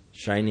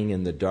shining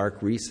in the dark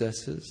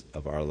recesses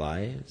of our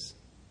lives,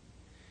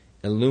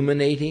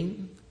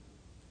 illuminating,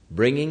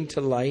 bringing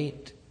to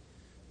light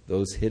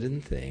those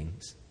hidden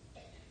things.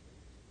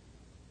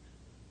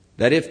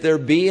 That if there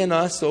be in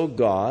us, O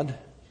God,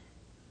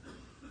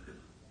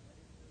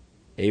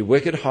 a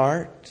wicked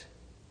heart,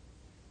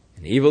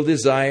 an evil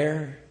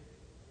desire,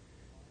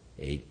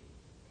 a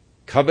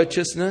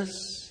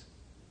covetousness,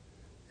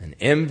 an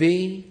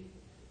envy,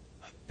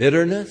 a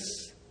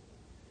bitterness,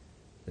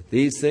 that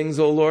these things,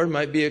 O Lord,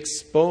 might be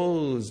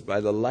exposed by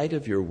the light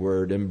of Your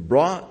word and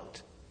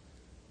brought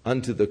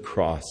unto the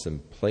cross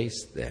and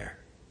placed there,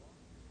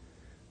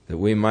 that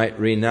we might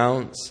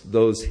renounce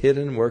those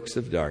hidden works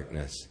of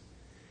darkness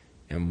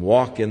and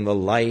walk in the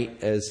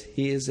light as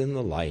He is in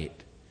the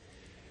light,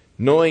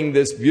 knowing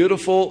this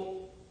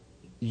beautiful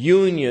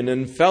union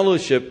and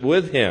fellowship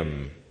with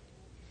Him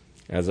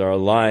as our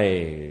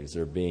lives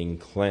are being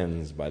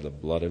cleansed by the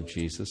blood of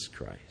Jesus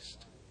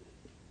Christ.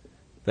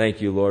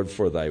 Thank You, Lord,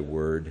 for Thy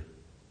word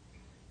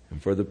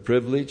and for the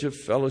privilege of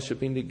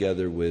fellowshipping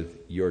together with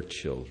Your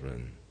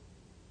children.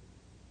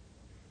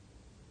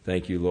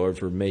 Thank You, Lord,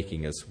 for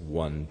making us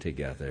one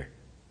together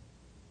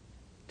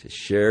to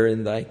share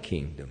in Thy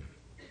kingdom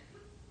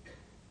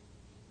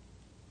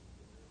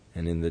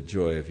and in the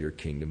joy of Your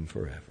kingdom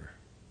forever.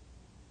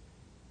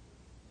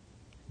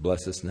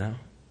 Bless us now.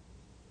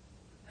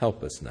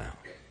 Help us now.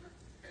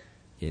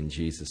 In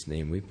Jesus'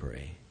 name we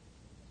pray.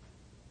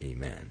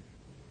 Amen.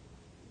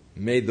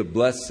 May the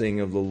blessing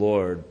of the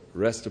Lord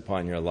rest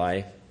upon your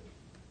life.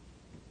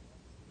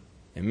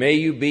 And may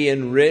you be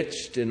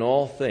enriched in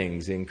all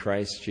things in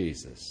Christ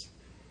Jesus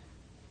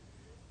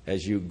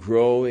as you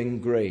grow in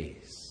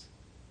grace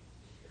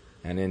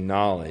and in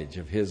knowledge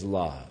of His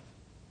love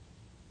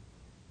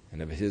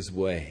and of His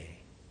way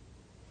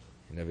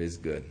and of His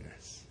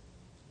goodness.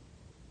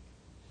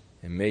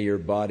 And may your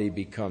body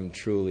become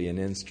truly an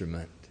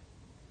instrument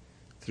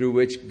through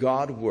which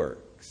God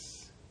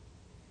works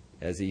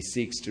as He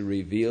seeks to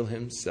reveal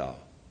Himself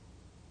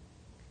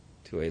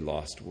to a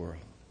lost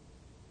world.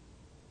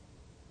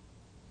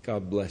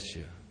 God bless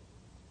you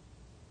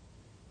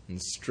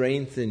and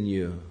strengthen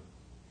you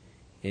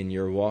in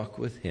your walk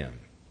with Him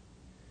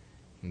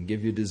and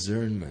give you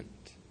discernment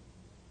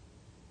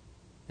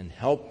and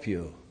help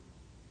you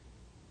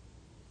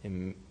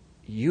in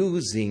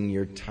using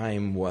your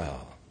time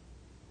well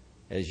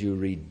as you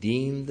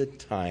redeem the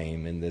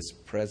time in this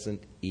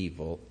present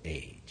evil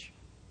age.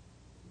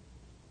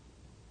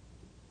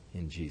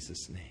 In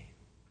Jesus' name.